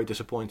very, very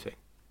disappointing.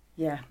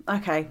 Yeah,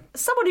 okay.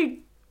 Someone who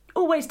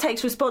always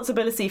takes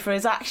responsibility for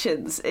his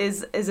actions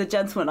is a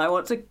gentleman I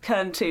want to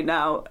turn to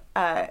now,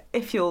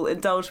 if you'll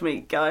indulge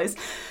me, guys.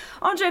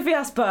 Andre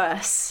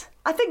Villas-Boas.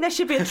 I think there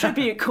should be a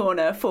tribute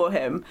corner for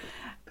him.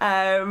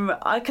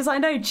 Because I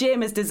know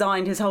Jim has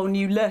designed his whole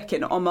new look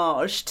in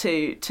homage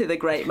to the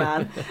great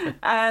man.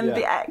 And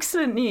the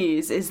excellent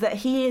news is that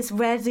he is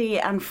ready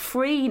and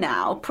free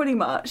now, pretty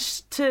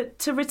much, to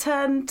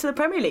return to the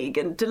Premier League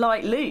and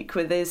delight Luke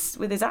with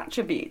his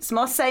attributes.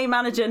 Marseille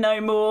manager no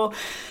more.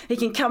 He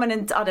can come in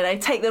and,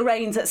 take the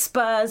reins at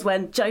Spurs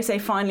when Jose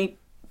finally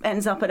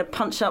ends up in a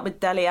punch-up with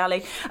Dele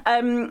Alli.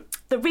 The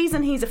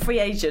reason he's a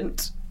free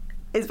agent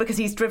is because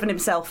he's driven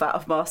himself out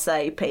of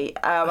Marseille, Pete.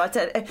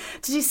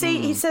 Did you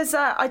see? He says,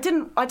 "I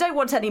don't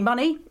want any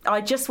money.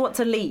 I just want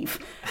to leave."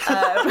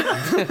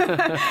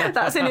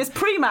 That's in his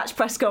pre-match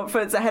press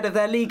conference ahead of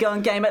their Ligue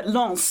 1 game at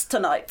Lens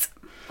tonight.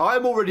 I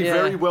am already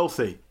very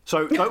wealthy,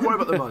 so don't worry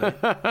about the money.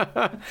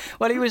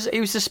 Well, he was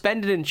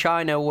suspended in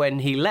China when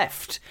he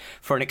left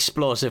for an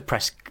explosive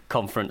press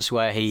conference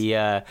where he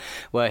didn't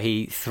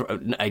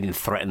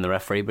threaten the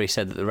referee, but he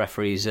said that the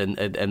referees and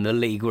the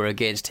league were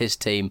against his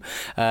team,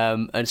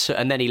 and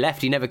then he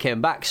left. He never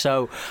came back.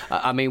 So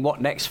I mean,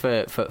 what next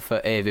for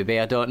AVB?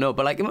 I don't know.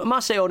 But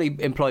Marseille only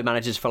employ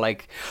managers for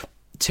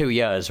 2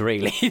 years,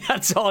 really.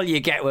 That's all you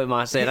get with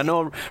Marseille. I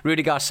know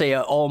Rudy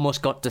Garcia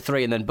almost got to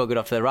 3 and then buggered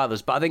off their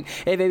rivals, but I think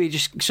AVB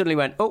just suddenly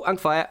went, hang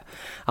fire,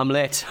 I'm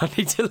late, I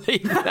need to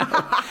leave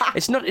now.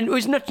 It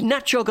was not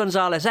Nacho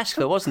Gonzalez-esque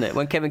though, wasn't it?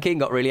 When Kevin Keane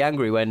got really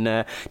angry when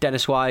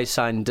Dennis Wise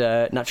signed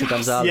Nacho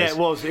Gonzalez. Yeah,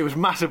 it was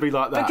massively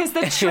like that. Because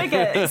the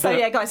trigger,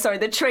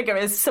 the trigger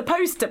is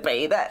supposed to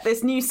be that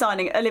this new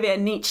signing, Olivier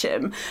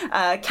Nietschem,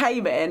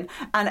 came in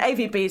and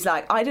AVB's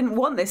like, I didn't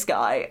want this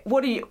guy.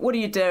 What are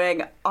you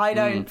doing? I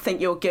don't think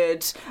you're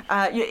good.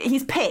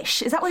 He's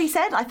pish. Is that what he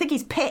said? I think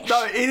he's pish.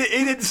 No, he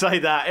didn't say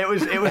that. It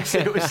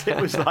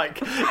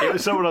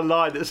was someone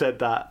online that said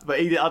that, but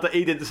he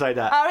didn't say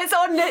that. Oh, it's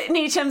on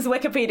Nietschem's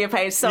Wikipedia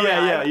page. Sorry,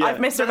 I've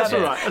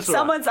misremembered. That's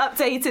Someone's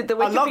updated the Wikipedia page.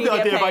 I love the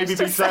idea of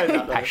AVB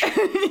saying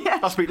that.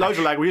 I speak loads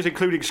of languages,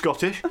 including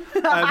Scottish.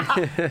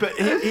 But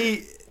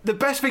he the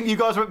best thing, you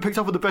guys haven't picked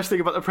up on the best thing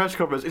about the press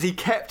conference, is he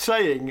kept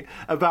saying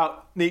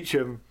about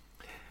Nietschem,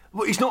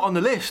 well, he's not on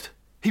the list.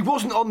 He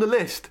wasn't on the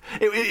list.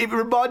 It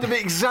reminded me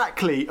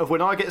exactly of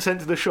when I get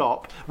sent to the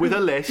shop with a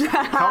list,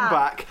 come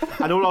back,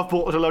 and all I've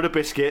bought was a load of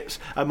biscuits,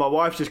 and my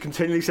wife just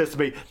continually says to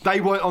me, they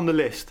weren't on the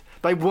list.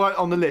 They weren't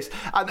on the list.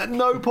 And at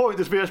no point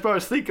does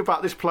Villas-Boas think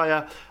about this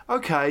player,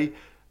 okay,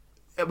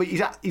 I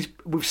mean,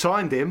 we've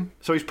signed him,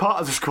 so he's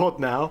part of the squad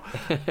now.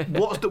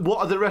 What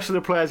are the rest of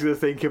the players going to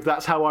think if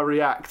that's how I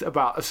react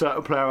about a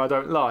certain player I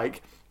don't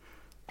like?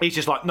 He's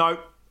just like, no,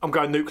 I'm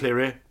going nuclear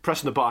here,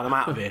 pressing the button, I'm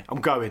out of here,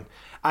 I'm going.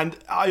 And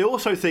I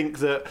also think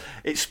that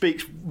it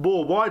speaks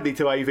more widely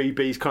to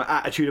AVB's kind of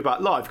attitude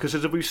about life, because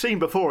as we've seen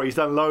before, he's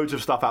done loads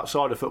of stuff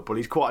outside of football.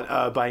 He's quite an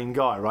urbane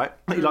guy, right?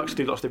 He likes to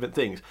do lots of different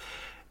things.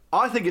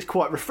 I think it's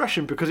quite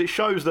refreshing because it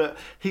shows that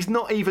he's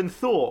not even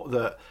thought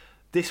that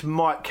this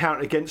might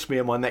count against me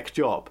in my next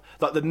job.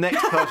 Like the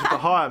next person to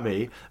hire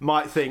me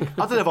might think,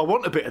 I don't know if I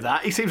want a bit of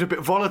that. He seems a bit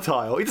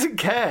volatile. He doesn't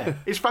care.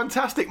 It's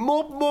fantastic.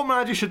 More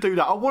managers should do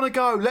that. I want to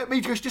go.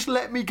 Just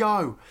let me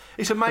go.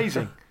 It's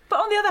amazing. But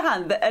on the other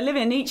hand,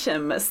 Olivia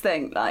Neacham must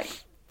think,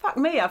 like, fuck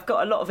me, I've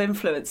got a lot of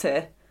influence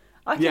here.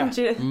 I can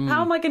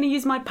how am I going to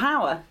use my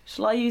power?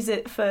 Shall I use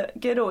it for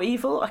good or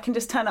evil? I can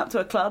just turn up to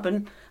a club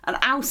and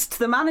oust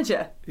the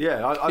manager.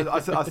 Yeah,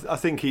 I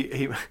think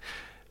he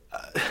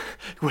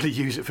will he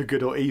use it for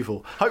good or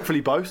evil? Hopefully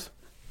both.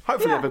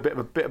 Hopefully have a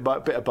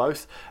bit of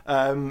both.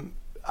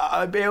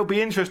 It'll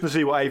be interesting to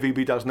see what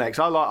AVB does next.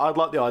 I'd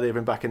like the idea of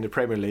him back in the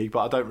Premier League, but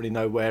I don't really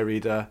know where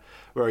he'd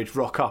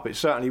rock up. It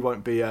certainly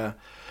won't be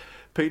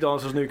Pete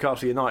Donaldson's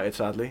Newcastle United,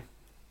 sadly.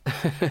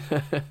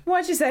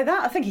 Why'd you say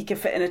that? I think he could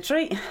fit in a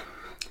treat.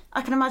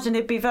 I can imagine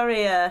he'd be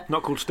very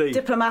not called Steve.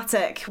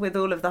 Diplomatic with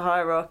all of the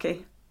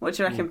hierarchy. What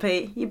do you reckon,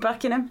 Pete? You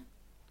backing him?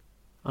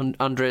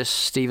 Andres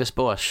Stevens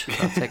Bosch.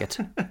 I'll take it.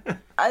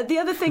 The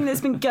other thing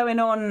that's been going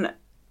on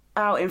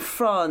out in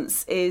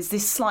France is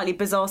this slightly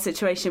bizarre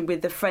situation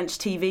with the French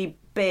TV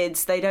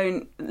bids.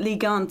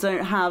 Ligue 1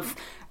 don't have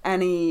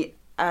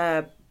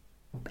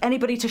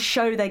anybody to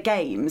show their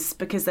games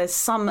because there's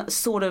some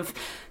sort of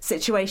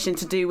situation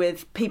to do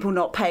with people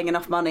not paying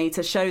enough money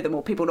to show them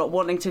or people not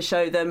wanting to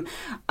show them.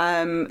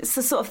 It's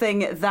the sort of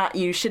thing that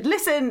you should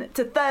listen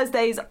to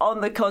Thursdays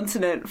on the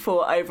Continent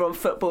for over on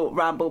Football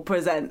Ramble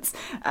Presents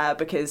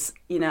because,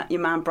 you know, your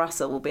man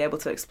Brassel will be able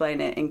to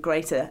explain it in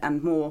greater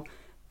and more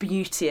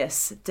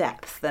beauteous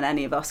depth than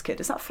any of us could.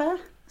 Is that fair?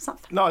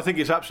 No, I think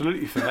it's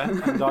absolutely fair.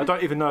 And I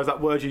don't even know if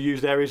that word you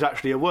used there is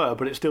actually a word,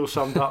 but it still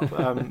summed up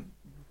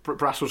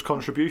Brassel's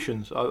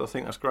contributions. I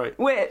think that's great.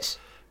 Which?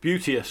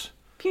 Beauteous.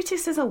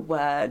 Beauteous is a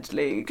word,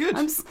 Luke. Good.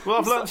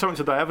 I've learnt something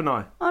today, haven't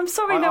I? I'm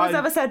sorry no one's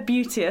ever said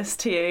beauteous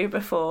to you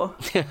before.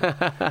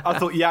 I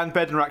thought Jan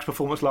Bednarek's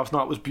performance last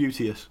night was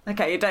beauteous.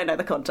 Okay, you don't know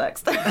the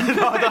context. No,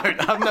 I don't.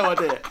 I have no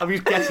idea. I'm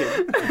just guessing.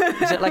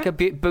 Is it like a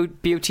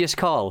beauteous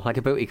call? Like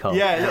a booty call?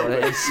 Yeah, a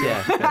little bit.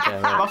 Yeah. Okay,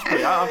 right. Must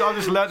be. I've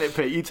just learnt it,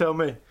 Pete. You tell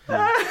me.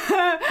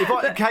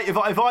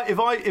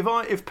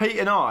 If Pete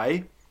and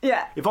I...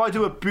 Yeah. If I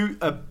do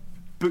a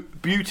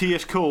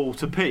beauteous call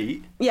to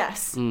Pete...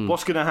 Yes.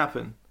 What's going to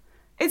happen?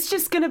 It's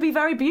just going to be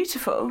very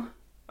beautiful.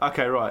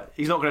 Okay, right.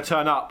 He's not going to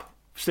turn up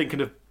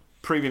stinking of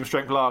premium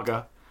strength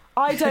lager.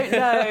 I don't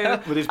know.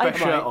 With his best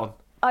shirt on.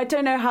 I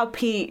don't know how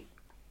Pete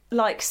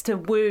likes to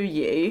woo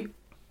you,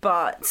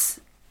 but...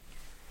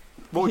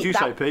 What would you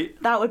say,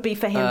 Pete? That would be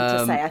for him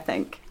to say, I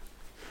think.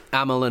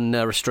 Amyl and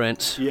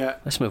restraints. Yeah.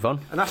 Let's move on.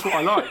 And that's what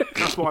I like.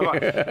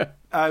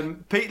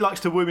 Pete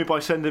likes to woo me by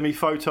sending me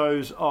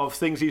photos of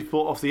things he's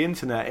bought off the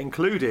internet,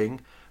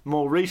 including...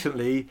 more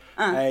recently,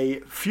 a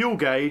fuel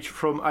gauge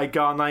from a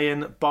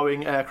Ghanaian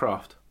Boeing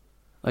aircraft.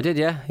 I did,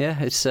 yeah.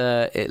 It's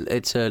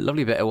a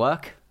lovely bit of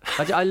work.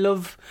 I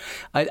love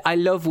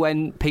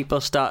when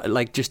people start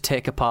just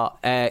take apart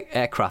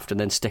aircraft and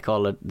then stick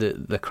all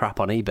the crap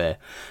on eBay,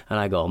 and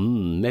I go,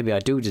 maybe I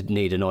do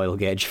need an oil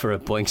gauge for a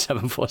Boeing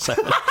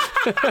 747.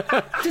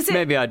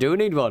 Maybe I do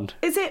need one.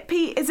 Is it,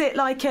 Pete? Is it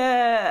like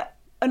an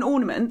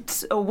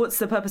ornament, or what's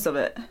the purpose of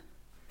it?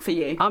 For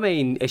you, I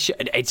mean,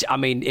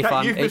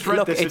 you've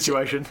misread this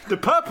situation. The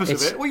purpose of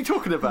it? What are you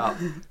talking about?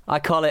 I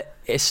call it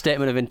a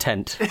statement of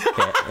intent.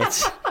 Okay,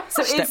 it's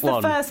so step it's the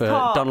one first for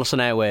part Donaldson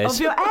Airways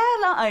of your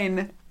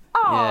airline.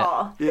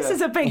 Oh, yeah. This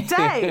is a big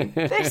day.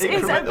 This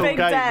is a big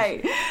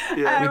day.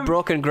 Yeah. We've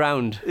broken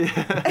ground.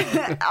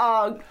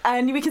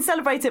 And we can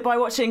celebrate it by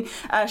watching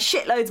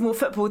shitloads more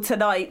football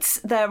tonight.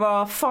 There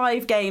are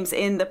 5 games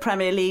in the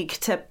Premier League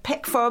to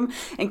pick from,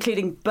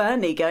 including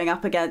Burnley going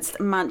up against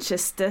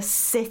Manchester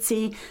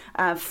City,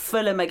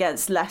 Fulham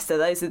against Leicester.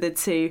 Those are the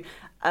 2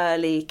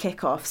 early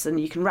kickoffs, and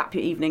you can wrap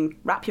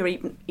your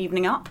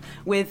evening up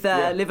with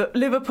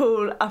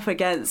Liverpool up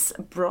against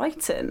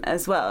Brighton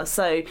as well.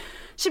 So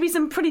should be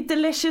some pretty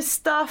delicious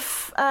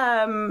stuff.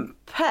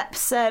 Pep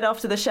said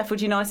after the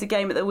Sheffield United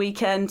game at the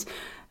weekend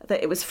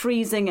that it was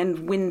freezing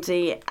and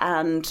windy,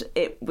 and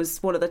it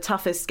was one of the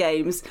toughest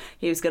games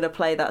he was going to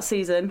play that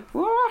season.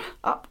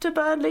 Up to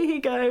Burnley he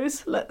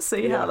goes. Let's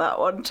see how that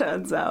one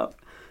turns out.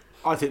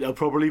 I think they'll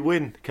probably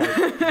win, Kate.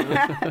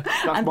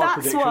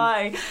 That's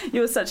why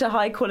you're such a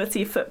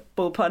high-quality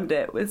football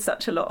pundit with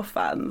such a lot of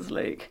fans,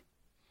 Luke.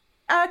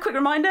 Quick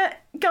reminder,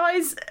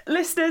 guys,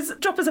 listeners,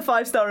 drop us a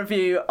 5-star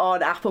review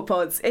on Apple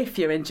Pods if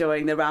you're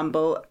enjoying the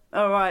ramble.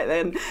 All right,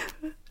 then.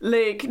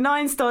 Luke,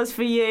 9 stars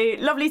for you.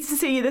 Lovely to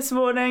see you this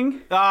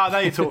morning. Now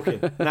you're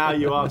talking. Now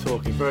you are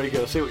talking. Very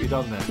good. I see what you've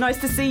done there.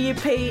 Nice to see you,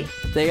 Pete.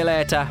 See you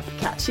later.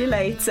 Catch you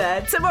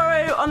later.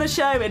 Tomorrow on the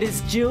show, it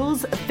is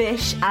Jules,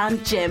 Vish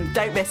and Jim.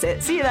 Don't miss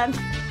it. See you then.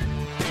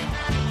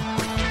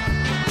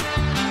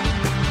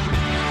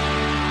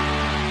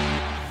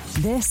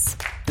 This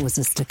was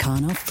a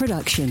Stakhanov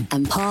production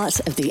and part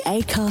of the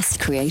Acast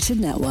Creative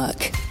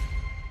Network.